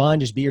 have fun,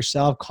 just be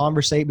yourself,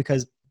 conversate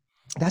because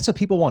that's what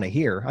people want to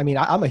hear. I mean,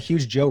 I'm a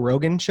huge Joe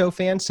Rogan show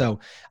fan, so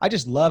I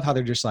just love how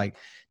they're just like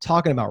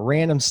talking about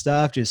random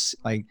stuff. Just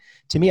like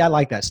to me, I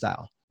like that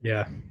style.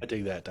 Yeah. I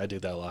dig that. I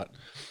dig that a lot.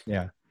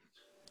 Yeah,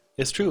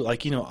 It's true.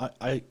 Like,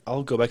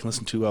 I'll go back and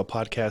listen to a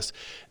podcast.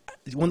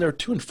 When they're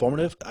too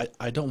informative,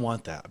 I don't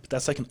want that. But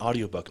that's like an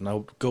audiobook, and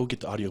I'll go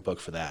get the audiobook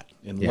for that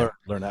and Yeah.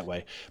 learn that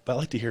way. But I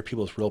like to hear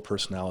people's real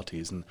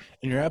personalities. And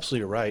you're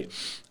absolutely right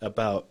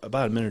about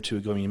a minute or two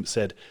ago when you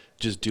said,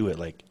 just do it.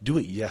 Like, do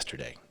it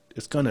yesterday.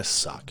 It's going to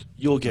suck.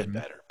 You'll get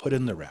better. Put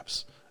in the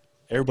reps.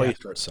 Everybody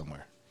starts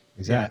somewhere.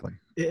 exactly.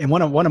 And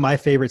one of my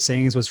favorite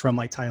sayings was from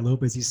like Ty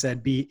Lopez. He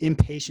said, "Be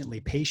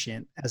impatiently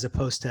patient as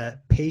opposed to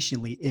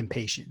patiently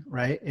impatient."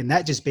 Right, and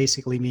that just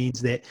basically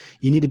means that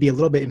you need to be a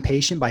little bit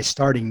impatient by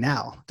starting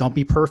now. Don't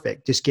be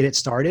perfect. Just get it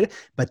started,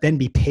 but then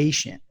be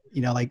patient.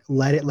 Like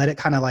let it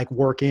kind of like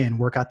work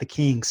out the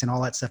kinks and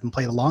all that stuff and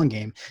play the long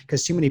game.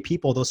 Because too many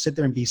people, they'll sit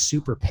there and be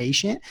super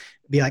patient,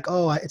 be like,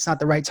 "Oh, it's not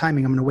the right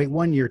timing. I'm going to wait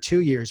 1 year,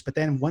 2 years." But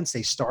then once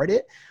they start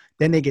it,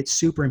 then they get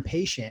super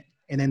impatient.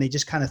 And then they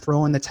just kind of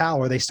throw in the towel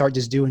or they start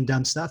just doing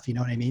dumb stuff. You know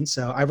what I mean?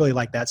 So I really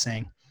like that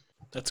saying.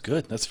 That's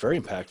good. That's very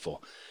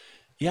impactful.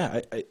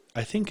 Yeah,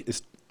 I think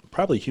it's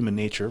probably human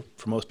nature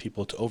for most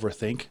people to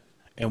overthink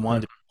and want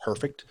it to be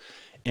perfect.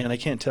 And I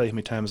can't tell you how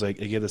many times I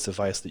give this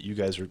advice that you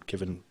guys are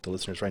giving the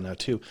listeners right now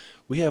too.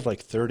 We have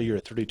like 30 or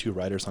 32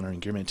 writers on our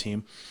engagement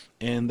team,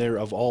 and they're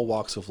of all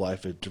walks of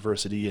life, of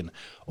diversity, and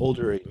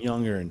older and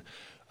younger, and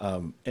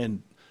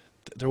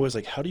they're always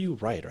like, "How do you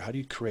write or how do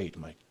you create?"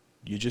 I'm like,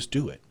 "You just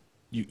do it.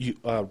 You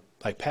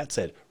like Pat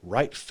said,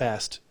 write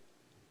fast,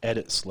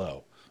 edit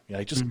slow.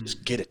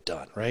 Just get it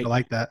done, right?" I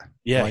like that.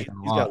 Yeah, I like that a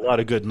he's got lot. a lot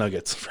of good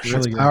nuggets for sure.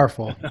 That's Really good.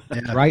 powerful.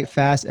 Yeah. Write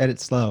fast, edit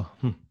slow.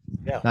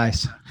 Yeah,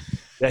 Nice.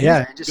 yeah, he's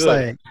Yeah. Just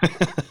good.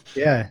 like,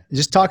 yeah.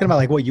 Just talking about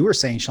like what you were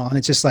saying, Sean,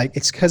 it's just like,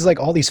 it's because like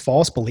all these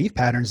false belief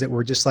patterns that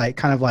we're just like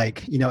kind of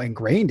like,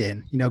 ingrained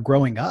in,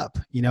 growing up,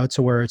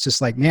 to where it's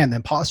just like, man, the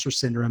imposter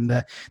syndrome,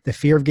 the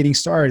fear of getting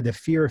started, the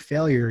fear of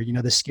failure,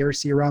 the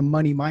scarcity around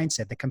money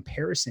mindset, the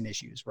comparison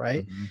issues,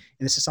 right? Mhm. And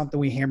this is something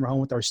we hammer home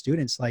with our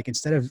students. Like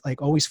instead of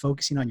like always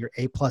focusing on your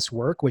A+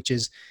 work, which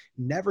is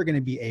never going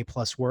to be A+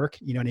 work,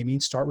 you know what I mean?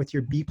 Start with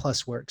your B+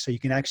 work so you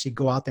can actually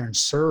go out there and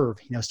serve,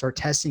 start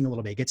testing a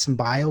little bit, get some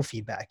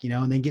biofeedback,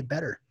 and then get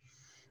better.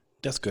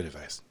 That's good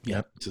advice.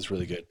 Yeah, this is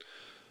really good.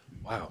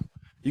 Wow,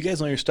 you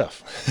guys know your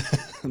stuff.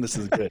 This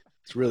is good.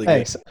 It's really good.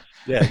 Thanks.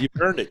 Yeah, you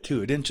earned it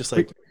too. It didn't just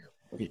like.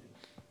 Yeah,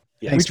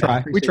 We Thanks, man. try.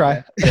 We Appreciate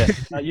try. that. yeah,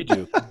 no, you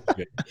do.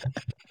 Good.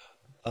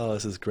 Oh,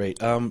 this is great.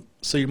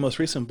 So your most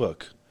recent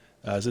book,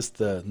 is this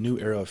the New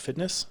Era of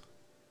Fitness?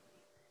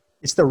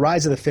 It's the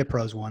Rise of the Fit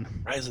Pros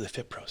one. Rise of the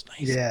Fit Pros.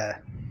 Nice. Yeah.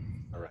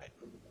 All right.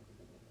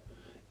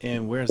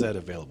 And where is that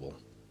available?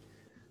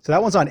 So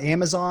that one's on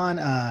Amazon.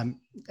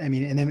 And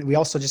then we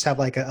also just have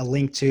like a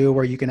link to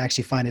where you can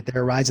actually find it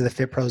there,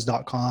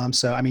 riseofthefitpros.com.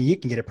 So, you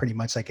can get it pretty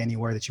much like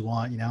anywhere that you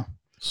want,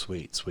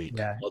 Sweet, sweet.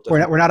 Yeah. Well,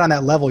 We're not on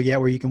that level yet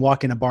where you can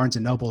walk into Barnes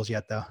and Nobles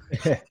yet though.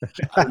 I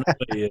don't know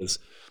what he is.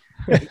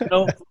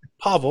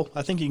 Pavel.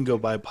 I think you can go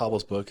buy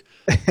Pavel's book.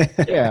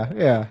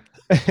 Yeah.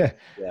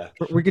 Yeah.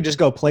 We could just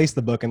go place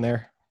the book in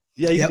there.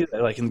 Yeah, you Yep. can do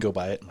that. I can go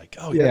buy it. I'm like,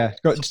 oh yeah, Yeah.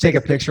 Go, just take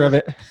a picture of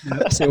it.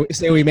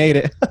 Say we made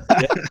it.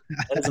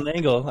 that is an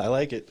angle. I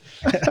like it.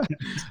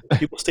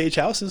 People stage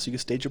houses. You can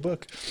stage your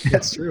book.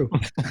 That's true.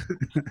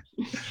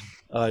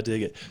 I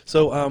dig it.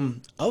 So,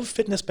 of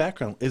fitness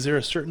background, is there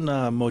a certain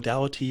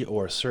modality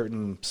or a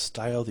certain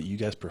style that you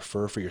guys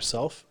prefer for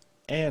yourself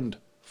and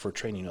for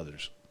training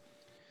others?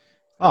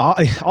 Oh,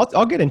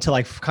 I'll get into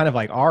like kind of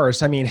like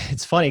ours. I mean,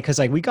 it's funny because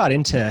like we got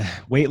into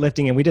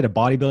weightlifting and we did a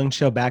bodybuilding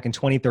show back in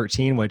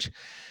 2013, which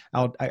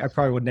I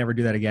probably would never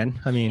do that again.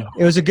 I mean,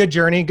 it was a good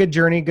journey,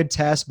 good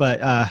test, but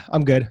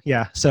I'm good.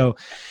 Yeah. So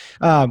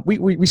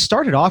we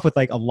started off with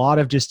like a lot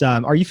of just,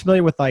 are you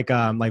familiar with like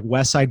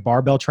West Side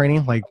barbell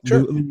training? Like Sure.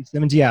 Louis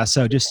Simmons? Yeah.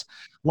 So just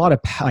a lot of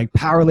like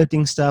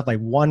powerlifting stuff, like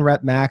 1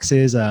 rep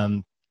maxes.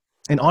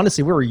 And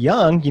honestly, we were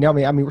young,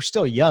 we're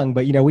still young,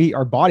 but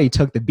our body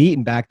took the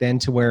beating back then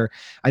to where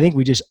I think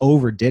we just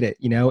overdid it,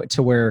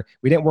 to where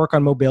we didn't work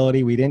on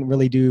mobility. We didn't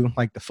really do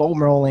like the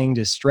foam rolling,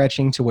 just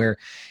stretching, to where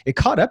it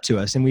caught up to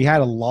us and we had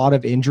a lot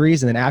of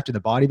injuries. And then after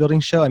the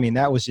bodybuilding show,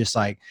 that was just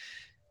like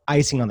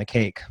icing on the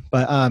cake.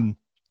 But,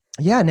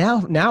 yeah,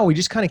 now we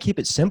just kind of keep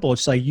it simple.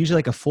 It's like usually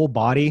like a full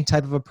body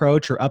type of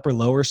approach or upper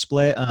lower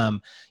split,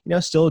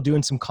 still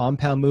doing some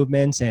compound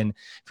movements. And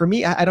for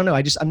me, I don't know.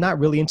 I'm not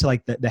really into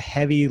like the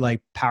heavy,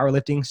 like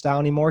powerlifting style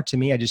anymore. To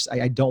me,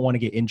 I don't want to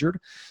get injured.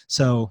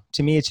 So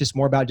to me, it's just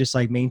more about just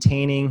like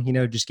maintaining,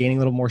 just gaining a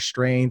little more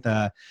strength,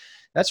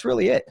 That's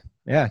really it.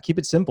 Yeah. Keep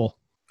it simple.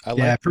 I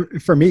Yeah,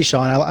 like. for me,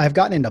 Sean, I've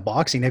gotten into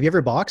boxing. Have you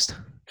ever boxed?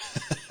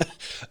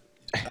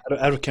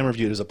 Out of camera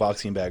view, there's a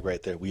boxing bag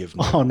right there. We have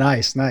no. Oh,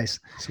 nice, nice.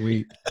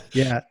 Sweet.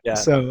 Yeah. Yeah,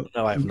 So,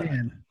 no, I have not.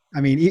 man, I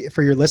mean,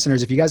 for your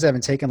listeners, if you guys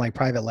haven't taken like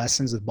private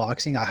lessons with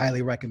boxing, I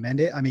highly recommend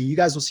it. I mean, you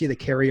guys will see the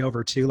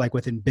carryover too, like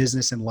within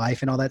business and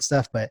life and all that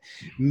stuff. But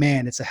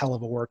man, it's a hell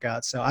of a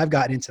workout. So I've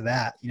gotten into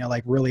that,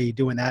 like really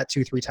doing that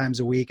 2-3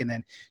 times a week, and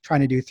then trying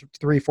to do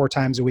 3-4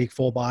 times a week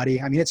full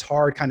body. I mean, it's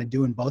hard kind of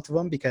doing both of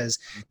them because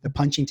the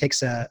punching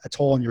takes a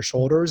toll on your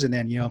shoulders, and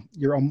then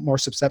you're more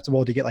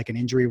susceptible to get like an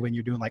injury when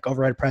you're doing like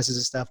overhead presses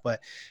and stuff. But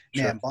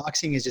man,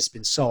 boxing has just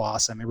been so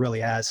awesome. It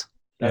really has.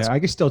 Yeah, I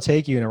could still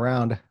take you in a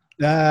round.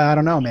 I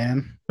don't know,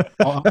 man.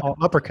 I'll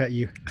uppercut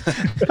you.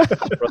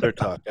 Brother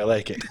talk. I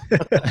like it.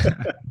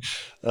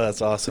 Oh,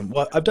 that's awesome.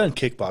 Well, I've done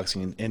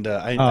kickboxing, and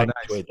I nice.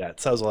 enjoyed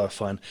that. So that was a lot of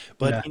fun.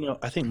 But Yeah.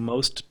 I think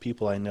most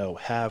people I know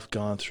have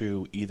gone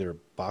through either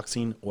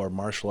boxing or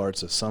martial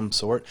arts of some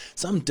sort,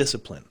 some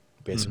discipline,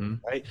 basically,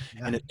 right?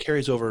 Yeah. And it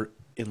carries over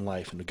in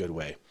life in a good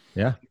way.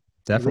 Yeah,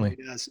 definitely. It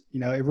really does.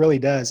 It really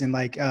does. And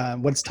like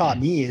what it's taught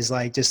me is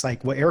like just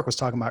like what Eric was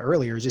talking about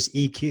earlier is just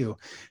EQ,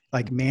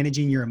 like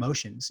managing your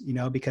emotions,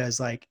 because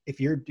like if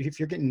you're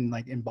getting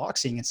like in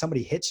boxing and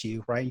somebody hits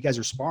you, right? You guys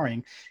are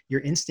sparring,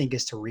 your instinct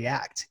is to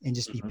react and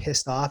just be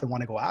pissed off and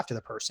want to go after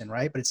the person,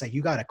 right? But it's like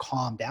you got to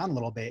calm down a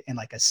little bit and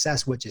like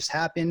assess what just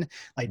happened.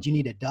 Like, do you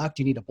need to duck?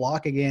 Do you need to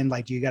block again?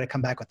 Like, do you got to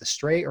come back with a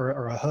straight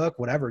or a hook,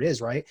 whatever it is,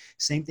 right?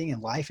 Same thing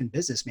in life and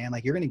business, man.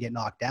 Like you're going to get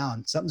knocked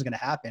down. Something's going to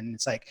happen.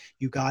 It's like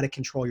you got to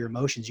control your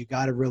emotions. You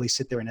got to really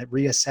sit there and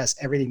reassess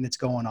everything that's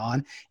going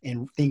on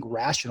and think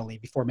rationally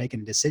before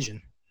making a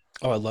decision.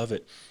 Oh, I love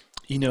it.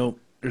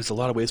 There's a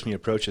lot of ways when you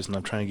approach this, and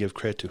I'm trying to give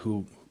credit to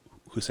who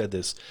said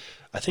this.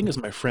 I think it was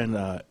my friend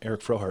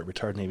Eric Frohart,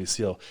 retired Navy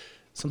SEAL,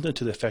 something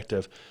to the effect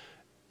of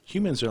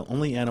humans are the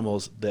only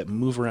animals that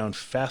move around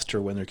faster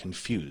when they're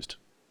confused.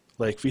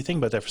 Like, if you think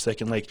about that for a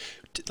second, like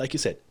you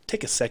said,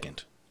 take a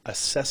second,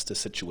 assess the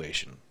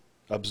situation,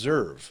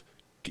 observe,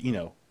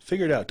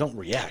 figure it out. Don't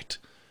react.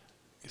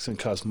 It's going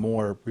to cause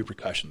more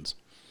repercussions.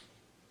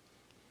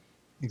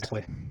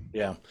 Exactly.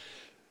 Yeah.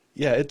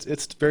 Yeah,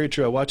 it's very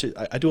true. I watch it.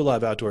 I do a lot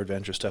of outdoor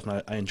adventure stuff,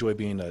 and I enjoy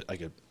being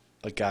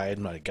a guide.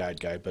 I'm not a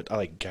guy, but I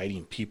like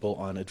guiding people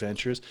on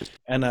adventures.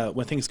 And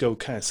when things go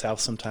kind of south,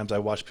 sometimes I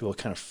watch people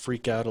kind of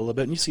freak out a little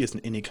bit. And you see this in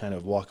any kind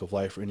of walk of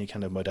life or any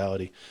kind of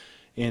modality.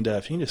 And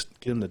if you can just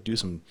get them to do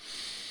some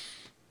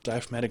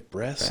diaphragmatic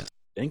breaths,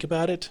 think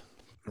about it,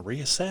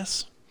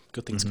 reassess,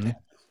 good things can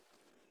happen.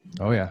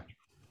 Oh yeah,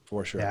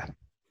 For sure. Yeah,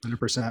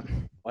 100%.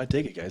 Well, I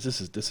dig it, guys.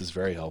 This is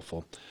very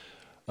helpful.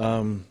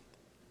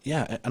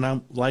 Yeah, and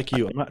I'm like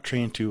you. I'm not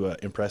trained to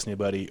impress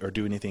anybody or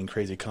do anything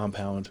crazy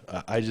compound.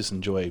 I just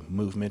enjoy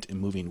movement and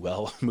moving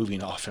well,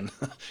 moving often.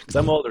 Because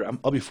I'm older.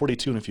 I'll be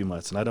 42 in a few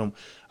months, and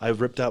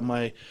I've ripped out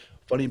my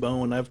funny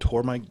bone. I've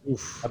tore my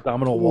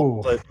abdominal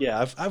wall. But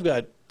yeah, I've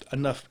got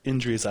enough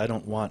injuries I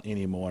don't want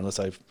anymore unless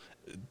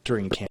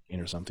during camping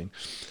or something.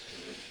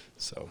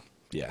 So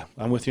yeah,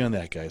 I'm with you on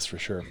that, guys, for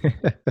sure.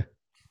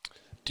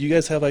 Do you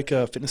guys have like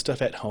fitness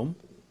stuff at home,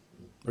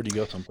 or do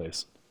you go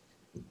someplace?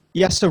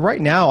 Yeah, so right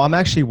now I'm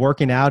actually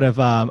working out of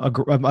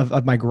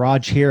of my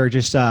garage here,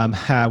 just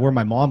where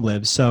my mom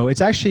lives. So it's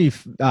actually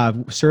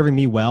serving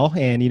me well,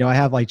 and I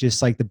have like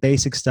just like the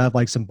basic stuff,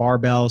 like some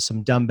barbells,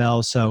 some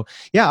dumbbells. So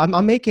yeah,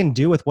 I'm making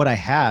do with what I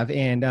have,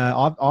 and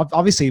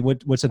obviously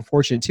what's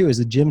unfortunate too is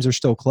the gyms are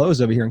still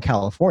closed over here in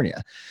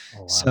California.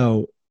 Oh, wow.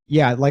 So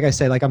yeah, like I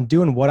said, like I'm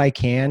doing what I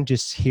can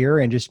just here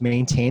and just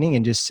maintaining,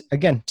 and just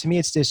again, to me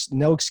it's just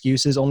no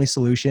excuses, only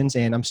solutions,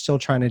 and I'm still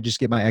trying to just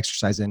get my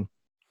exercise in.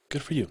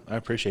 Good for you. I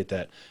appreciate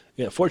that.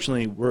 Yeah,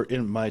 fortunately, we're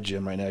in my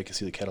gym right now. I can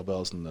see the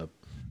kettlebells and the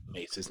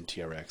maces and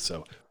TRX.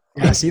 So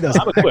Yeah, I see those.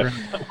 I'm equipped.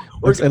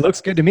 It looks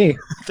good to me.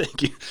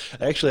 Thank you.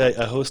 Actually,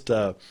 I host.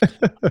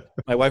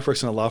 My wife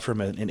works in a law firm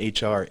in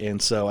HR,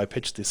 and so I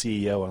pitched the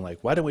CEO. I'm like,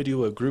 why don't we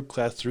do a group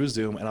class through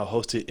Zoom, and I'll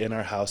host it in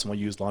our house, and we'll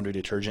use laundry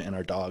detergent and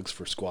our dogs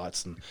for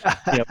squats, and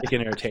make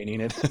it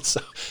entertaining. And so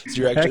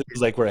you're actually this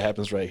is like where it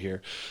happens right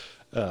here.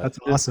 That's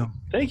awesome.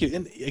 Thank you.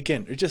 And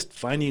again, you're just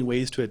finding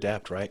ways to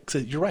adapt, right?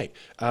 Because you're right.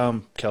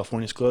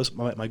 California's closed.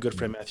 My good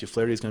friend Matthew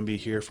Flaherty is going to be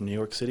here from New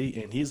York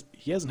City, and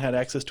he hasn't had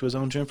access to his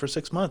own gym for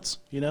 6 months.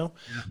 Yeah.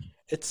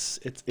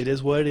 It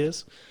is what it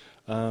is.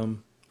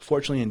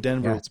 Fortunately, in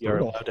Denver, we are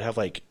allowed to have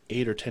like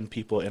 8 or 10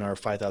 people in our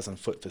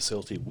 5,000-foot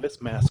facility with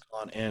masks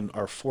on, and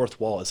our fourth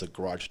wall is a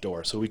garage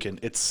door, so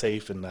it's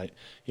safe. And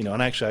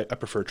and actually, I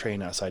prefer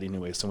training outside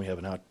anyway, so we have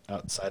an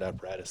outside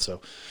apparatus. So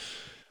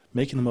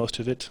making the most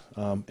of it.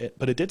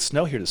 But it did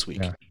snow here this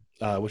week,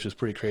 which is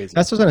pretty crazy.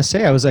 That's what I was going to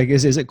say. I was like,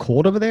 is it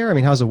cold over there? I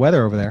mean, how's the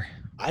weather over there?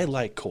 I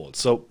like cold.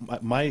 So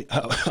my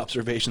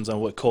observations on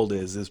what cold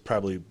is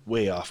probably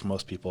way off from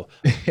most people.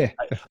 I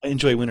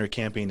enjoy winter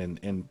camping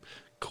and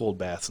cold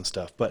baths and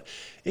stuff, but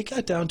it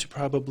got down to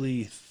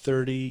probably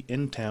 30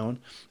 in town,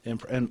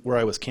 and where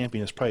I was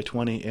camping is probably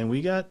 20, and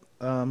we got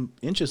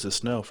inches of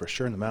snow for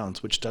sure in the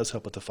mountains, which does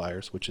help with the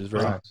fires, which is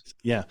very nice.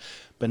 Yeah.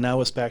 But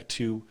now it's back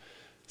to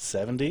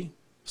 70,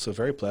 So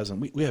very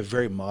pleasant. We have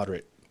very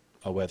moderate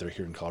weather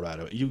here in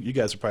Colorado. You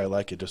guys are probably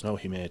like it. There's no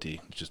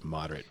humidity. It's just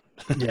moderate.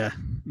 Yeah.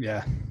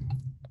 Yeah.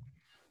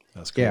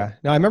 That's cool. Yeah.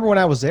 No, I remember when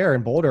I was there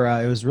in Boulder,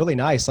 it was really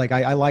nice. Like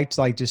I liked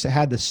like just it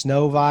had the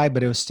snow vibe,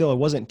 but it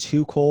wasn't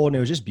too cold and it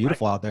was just Right.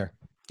 beautiful out there.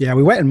 Yeah.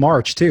 We went in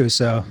March too.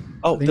 So I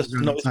Oh, think the it was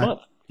around that snowiest time.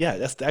 month. Yeah,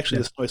 that's actually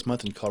Yeah. the snowiest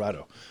month in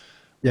Colorado.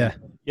 Yeah.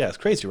 Yeah, it's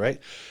crazy, right?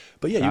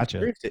 But yeah, you Gotcha.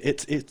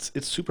 experienced it.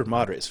 It's super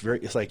moderate.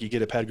 It's like you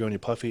get a Patagonia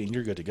puffy and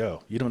you're good to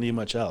go. You don't need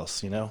much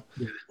else, you know?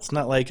 Yeah. It's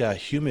not like a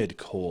humid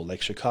cold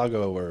like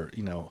Chicago or,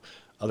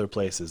 other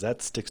places.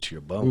 That sticks to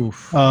your bone.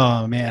 Oof.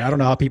 Oh man. I don't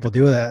know how people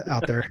do that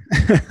out there.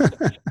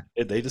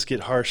 They just get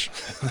harsh.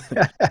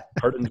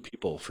 Hardened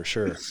people for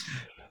sure.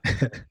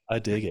 I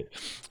dig it.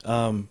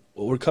 Well,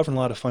 we're covering a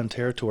lot of fun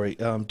territory.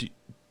 Do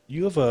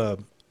you have a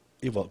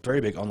very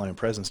big online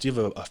presence? Do you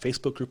have a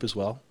Facebook group as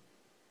well?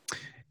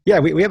 Yeah,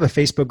 we have a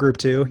Facebook group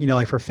too,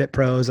 like for Fit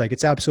Pros, like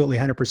it's absolutely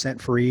 100%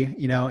 free,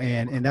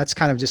 and that's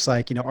kind of just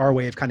like, our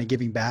way of kind of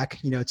giving back,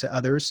 to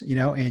others,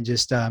 and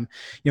just,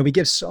 we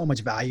give so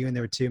much value in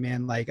there too,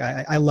 man. Like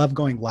I love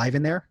going live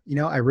in there,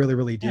 I really,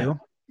 really Yeah.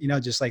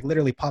 do. Just like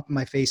literally popping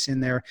my face in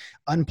there,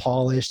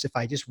 unpolished. If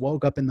I just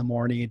woke up in the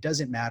morning, it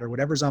doesn't matter,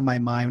 whatever's on my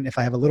mind. If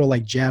I have a little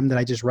like gem that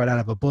I just read out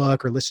of a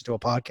book or listen to a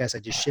podcast, I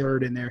just share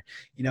it in there.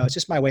 It's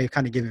just my way of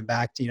kind of giving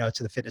back, to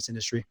the fitness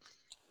industry.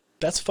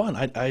 That's fun.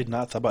 I had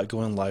not thought about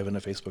going live in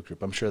a Facebook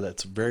group. I'm sure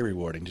that's very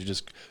rewarding to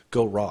just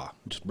go raw,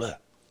 just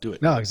do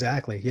it. No,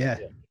 exactly. Yeah.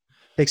 Yeah.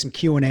 Take some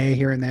Q&A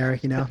here and there,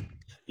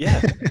 Yeah, I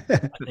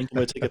think I'm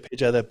gonna take a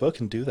page out of that book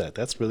and do that.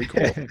 That's really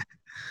cool.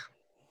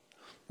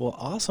 Well,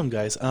 awesome,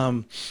 guys.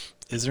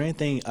 Is there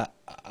anything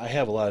I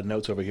have a lot of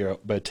notes over here,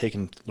 but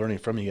learning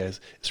from you guys.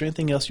 Is there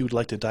anything else you would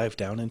like to dive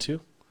down into?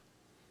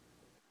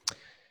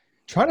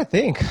 Trying to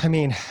think. I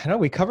mean, I know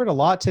we covered a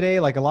lot today,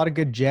 like a lot of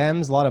good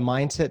gems, a lot of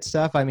mindset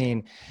stuff. I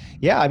mean,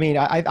 yeah, I mean,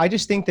 I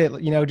just think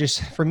that,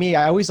 just for me,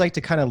 I always like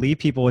to kind of leave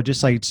people with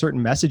just like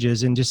certain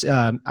messages and just,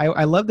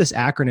 I love this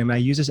acronym. I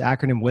use this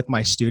acronym with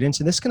my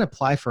students and this can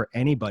apply for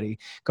anybody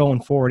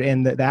going forward.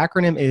 And the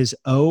acronym is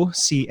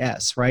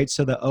OCS, right?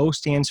 So the O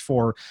stands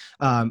for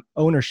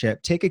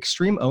ownership. Take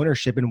extreme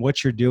ownership in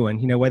what you're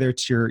doing, whether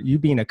it's you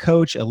being a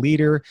coach, a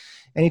leader,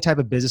 any type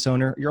of business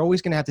owner, you're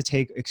always going to have to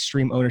take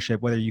extreme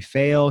ownership. Whether you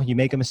fail, you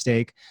make a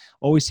mistake,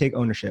 always take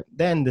ownership.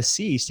 Then the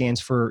C stands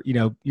for,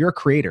 you're a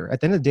creator. At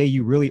the end of the day,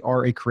 you really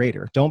are a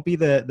creator. Don't be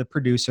the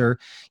producer,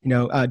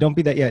 don't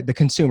be the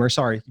consumer,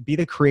 sorry, be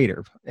the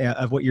creator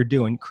of what you're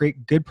doing.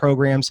 Create good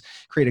programs,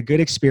 create a good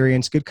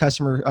experience, good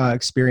customer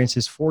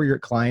experiences for your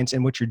clients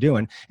and what you're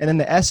doing. And then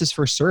the S is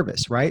for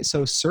service, right?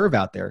 So serve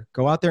out there,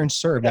 go out there and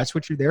serve. Yeah. That's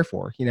what you're there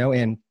for,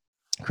 and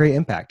create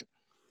impact.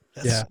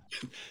 That's,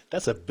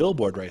 that's a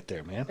billboard right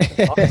there, man.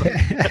 That's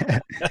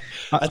awesome.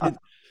 I think,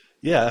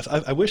 yeah,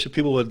 I wish that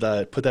people would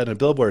put that in a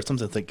billboard or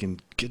something so they can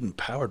get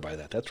empowered by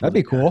that. That's That'd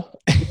really be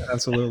cool.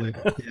 Absolutely.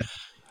 Yeah.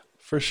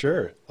 for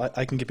sure.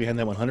 I can get behind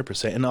that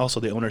 100%. And also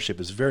the ownership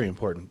is a very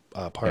important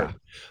part.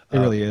 It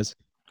really is.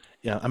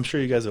 Yeah, I'm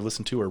sure you guys have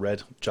listened to or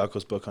read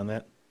Jocko's book on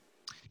that.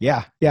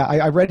 Yeah. Yeah.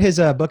 I read his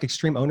book,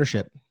 Extreme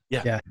Ownership.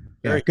 Yeah, Yeah.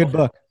 very Good cool.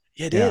 book.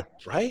 Yeah, it Yeah.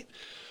 is, right?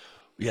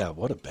 Yeah,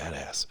 what a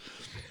badass.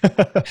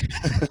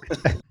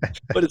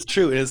 But it's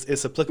true.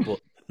 It's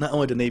applicable not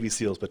only to Navy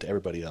SEALs but to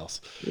everybody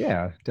else. Yeah,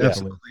 Yeah.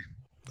 definitely.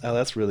 Oh,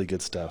 that's really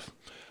good stuff.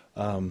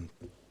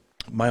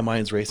 My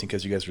mind's racing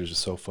because you guys are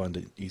just so fun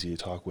and easy to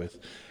talk with.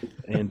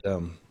 And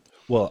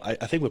well, I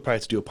think we'll probably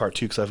have to do a part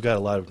two because I've got a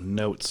lot of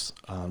notes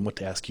on what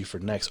to ask you for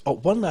next. Oh,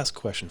 one last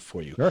question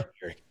for you, Sure.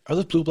 Eric. Are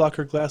those blue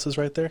blocker glasses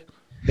right there?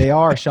 They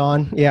are,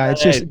 Sean. Yeah,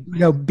 it's just,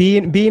 Hey.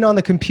 being on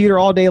the computer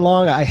all day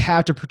long, I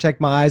have to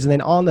protect my eyes. And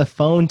then on the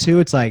phone too,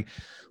 it's like,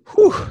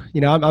 whew,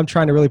 I'm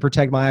trying to really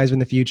protect my eyes in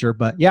the future.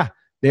 But yeah,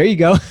 there you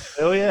go.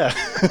 Oh yeah.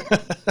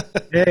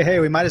 Hey,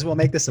 we might as well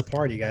make this a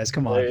party, guys.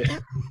 Come on.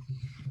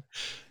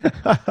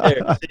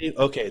 There, see?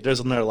 Okay, there's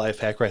another life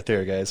hack right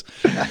there, guys.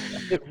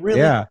 It really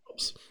Yeah.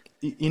 helps.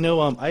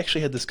 I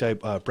actually had this guy,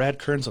 Brad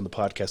Kearns, on the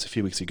podcast a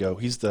few weeks ago.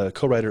 He's the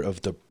co-writer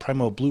of the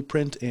Primal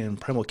Blueprint and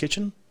Primal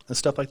Kitchen and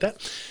stuff like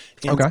that.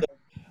 And Okay.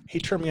 he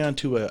turned me on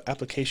to an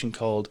application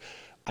called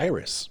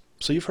Iris.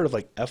 So you've heard of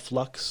like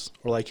F-Lux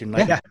or like your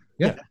night.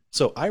 Yeah.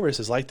 So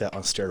Iris is like that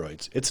on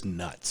steroids. It's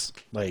nuts.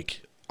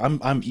 Like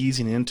I'm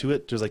easing into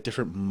it. There's like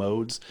different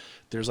modes.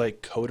 There's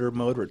like coder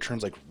mode where it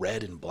turns like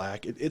red and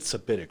black. It's a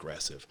bit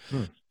aggressive.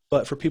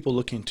 But for people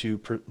looking to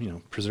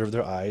preserve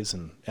their eyes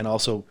and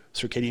also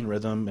circadian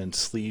rhythm and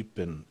sleep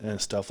and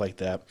stuff like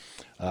that,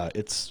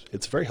 it's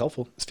very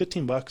helpful. It's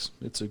 $15.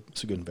 It's a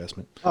good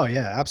investment. Oh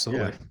yeah,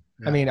 absolutely.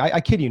 I mean, I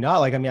kid you not.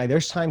 Like, I mean,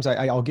 there's times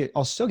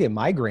I'll still get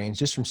migraines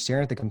just from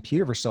staring at the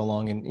computer for so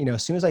long. And,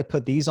 as soon as I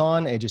put these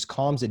on, it just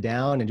calms it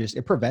down and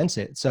it prevents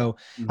it. So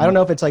I don't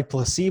know if it's like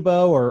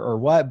placebo or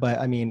what, but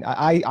I mean,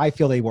 I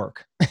feel they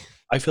work.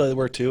 I feel they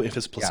work too. If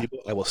it's placebo,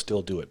 I will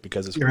still do it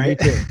because it's You're right.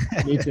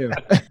 Me too.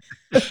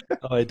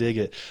 Oh, I dig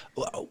it.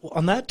 Well,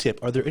 on that tip,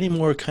 are there any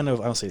more kind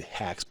of, I don't say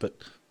hacks, but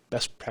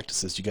best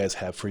practices you guys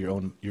have for your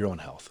own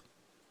health?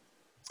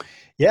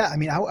 Yeah, I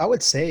mean, I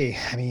would say,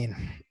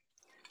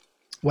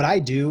 What I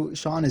do,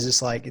 Sean, is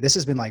just like, this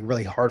has been like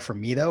really hard for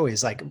me though,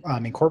 is like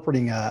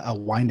incorporating a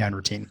wind down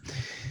routine.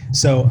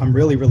 So I'm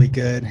really, really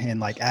good and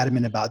like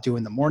adamant about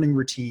doing the morning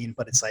routine,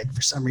 but it's like,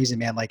 for some reason,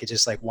 man, like it's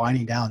just like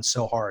winding down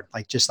so hard,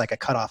 like just like a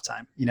cutoff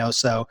time, you know?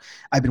 So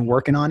I've been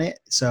working on it.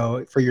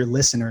 So for your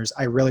listeners,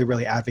 I really,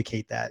 really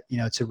advocate that, you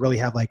know, to really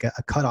have like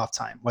a cutoff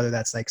time, whether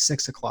that's like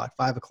 6 o'clock,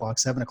 5 o'clock,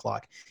 7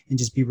 o'clock, and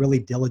just be really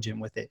diligent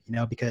with it, you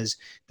know, because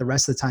the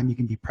rest of the time you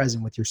can be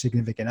present with your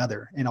significant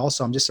other. And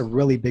also I'm just a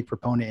really big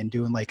proponent in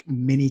doing like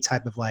many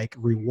type of like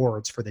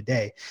rewards for the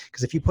day.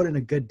 Cause if you put in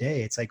a good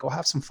day, it's like, go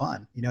have some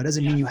fun. You know, it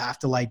doesn't mean you have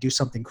to like do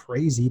something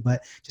crazy,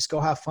 but just go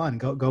have fun.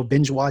 Go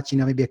binge watch, you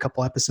know, maybe a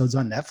couple episodes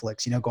on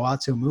Netflix, you know, go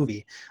out to a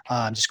movie,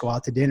 just go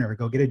out to dinner,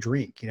 go get a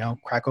drink, you know,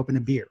 crack open a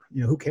beer,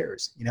 you know, who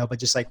cares, you know, but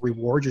just like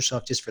reward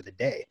yourself just for the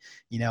day,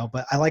 you know.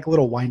 But I like a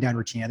little wind down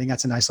routine. I think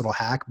that's a nice little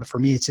hack, but for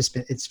me, it's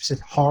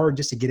just hard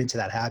just to get into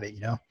that habit, you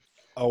know?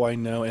 Oh, I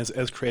know.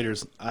 As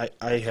creators,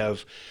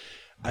 I've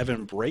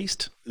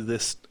embraced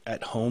this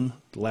at home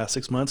the last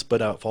 6 months,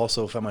 but I've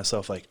also found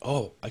myself like,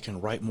 oh, I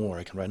can write more.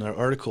 I can write another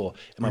article.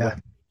 And my Yeah.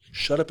 wife,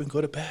 shut up and go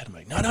to bed. I'm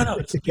like, no,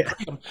 it's Yeah.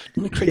 great. I'm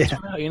going to create Yeah.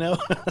 this now, you know?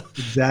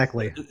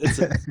 Exactly. It's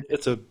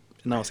a,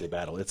 and I don't say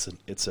battle. It's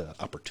a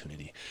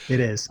opportunity. It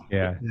is.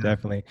 Yeah, Yeah.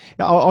 definitely.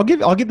 I'll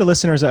give the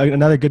listeners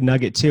another good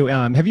nugget too.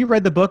 Have you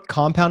read the book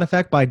Compound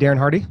Effect by Darren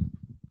Hardy?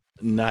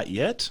 Not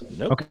yet.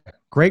 Nope. Okay.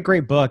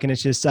 Great book. And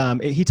it's just,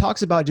 he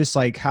talks about just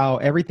like how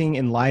everything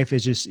in life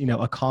is just, you know,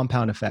 a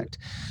compound effect.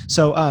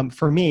 So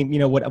for me, you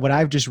know, what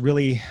I've just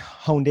really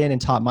honed in and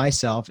taught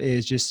myself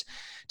is just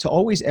to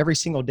always, every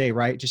single day,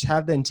 right? Just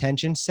have the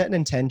intention, set an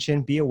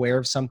intention, be aware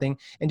of something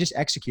and just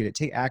execute it,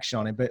 take action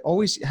on it, but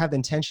always have the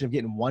intention of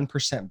getting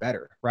 1%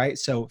 better, right?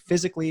 So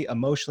physically,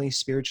 emotionally,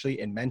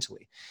 spiritually, and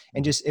mentally.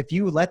 And just, if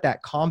you let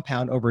that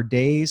compound over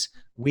days,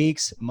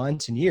 weeks,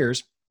 months, and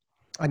years,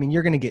 I mean,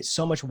 you're going to get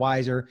so much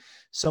wiser,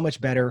 so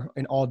much better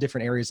in all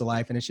different areas of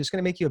life. And it's just going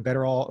to make you a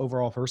better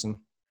overall person.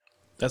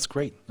 That's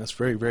great. That's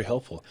very, very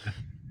helpful.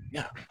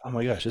 Yeah. Oh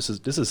my gosh. It's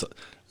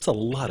a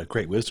lot of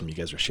great wisdom you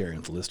guys are sharing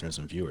with the listeners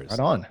and viewers. Right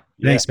on.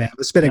 Thanks, man.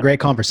 It's been a great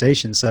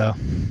conversation. So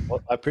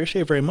Well, I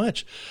appreciate it very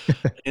much.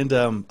 And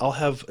I'll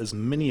have as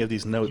many of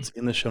these notes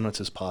in the show notes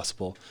as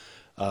possible.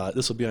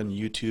 This will be on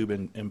YouTube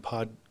and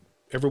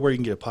everywhere you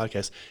can get a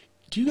podcast.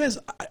 Do you guys,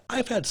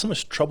 I've had so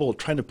much trouble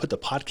trying to put the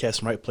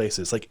podcast in right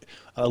places. Like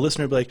a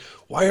listener would be like,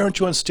 why aren't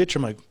you on Stitcher?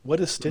 I'm like, what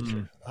is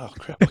Stitcher? Oh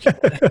crap. Okay.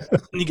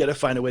 You got to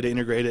find a way to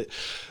integrate it.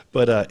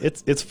 But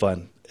it's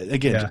fun.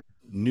 Again, just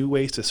new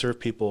ways to serve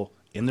people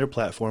in their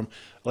platform.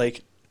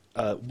 Like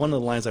one of the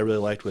lines I really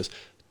liked was,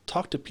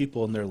 talk to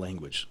people in their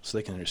language so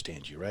they can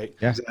understand you, right?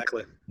 Yeah.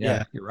 exactly.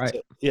 Yeah, you're right.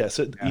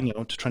 So you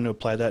know, to trying to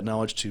apply that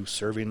knowledge to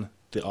serving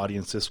the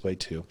audience this way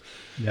too.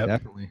 Yep.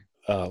 Definitely.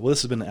 Well,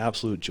 this has been an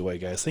absolute joy,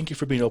 guys. Thank you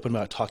for being open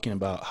about talking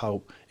about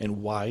how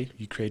and why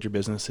you create your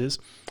businesses.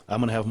 I'm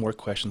going to have more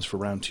questions for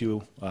round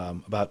two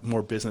about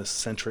more business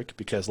centric,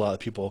 because a lot of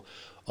people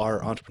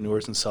are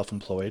entrepreneurs and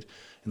self-employed,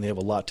 and they have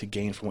a lot to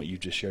gain from what you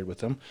just shared with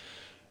them.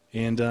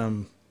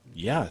 And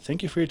yeah,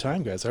 thank you for your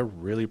time, guys. I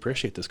really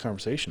appreciate this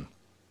conversation.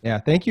 Yeah.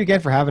 Thank you again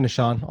for having us,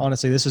 Sean.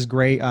 Honestly, this is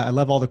great. I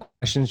love all the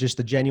questions, just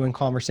the genuine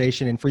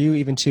conversation. And for you,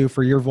 even too,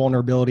 for your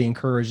vulnerability and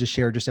courage to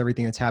share just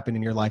everything that's happened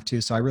in your life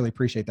too. So I really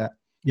appreciate that.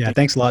 Yeah.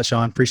 Thanks a lot,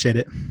 Sean. Appreciate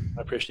it.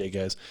 I appreciate it,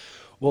 guys.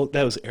 Well,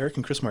 that was Eric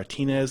and Chris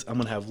Martinez. I'm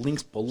going to have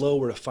links below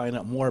where to find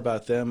out more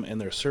about them and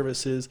their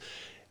services.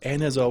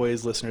 And as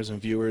always, listeners and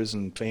viewers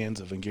and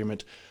fans of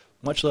Engearment,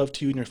 much love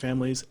to you and your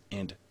families,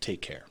 and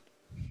take care.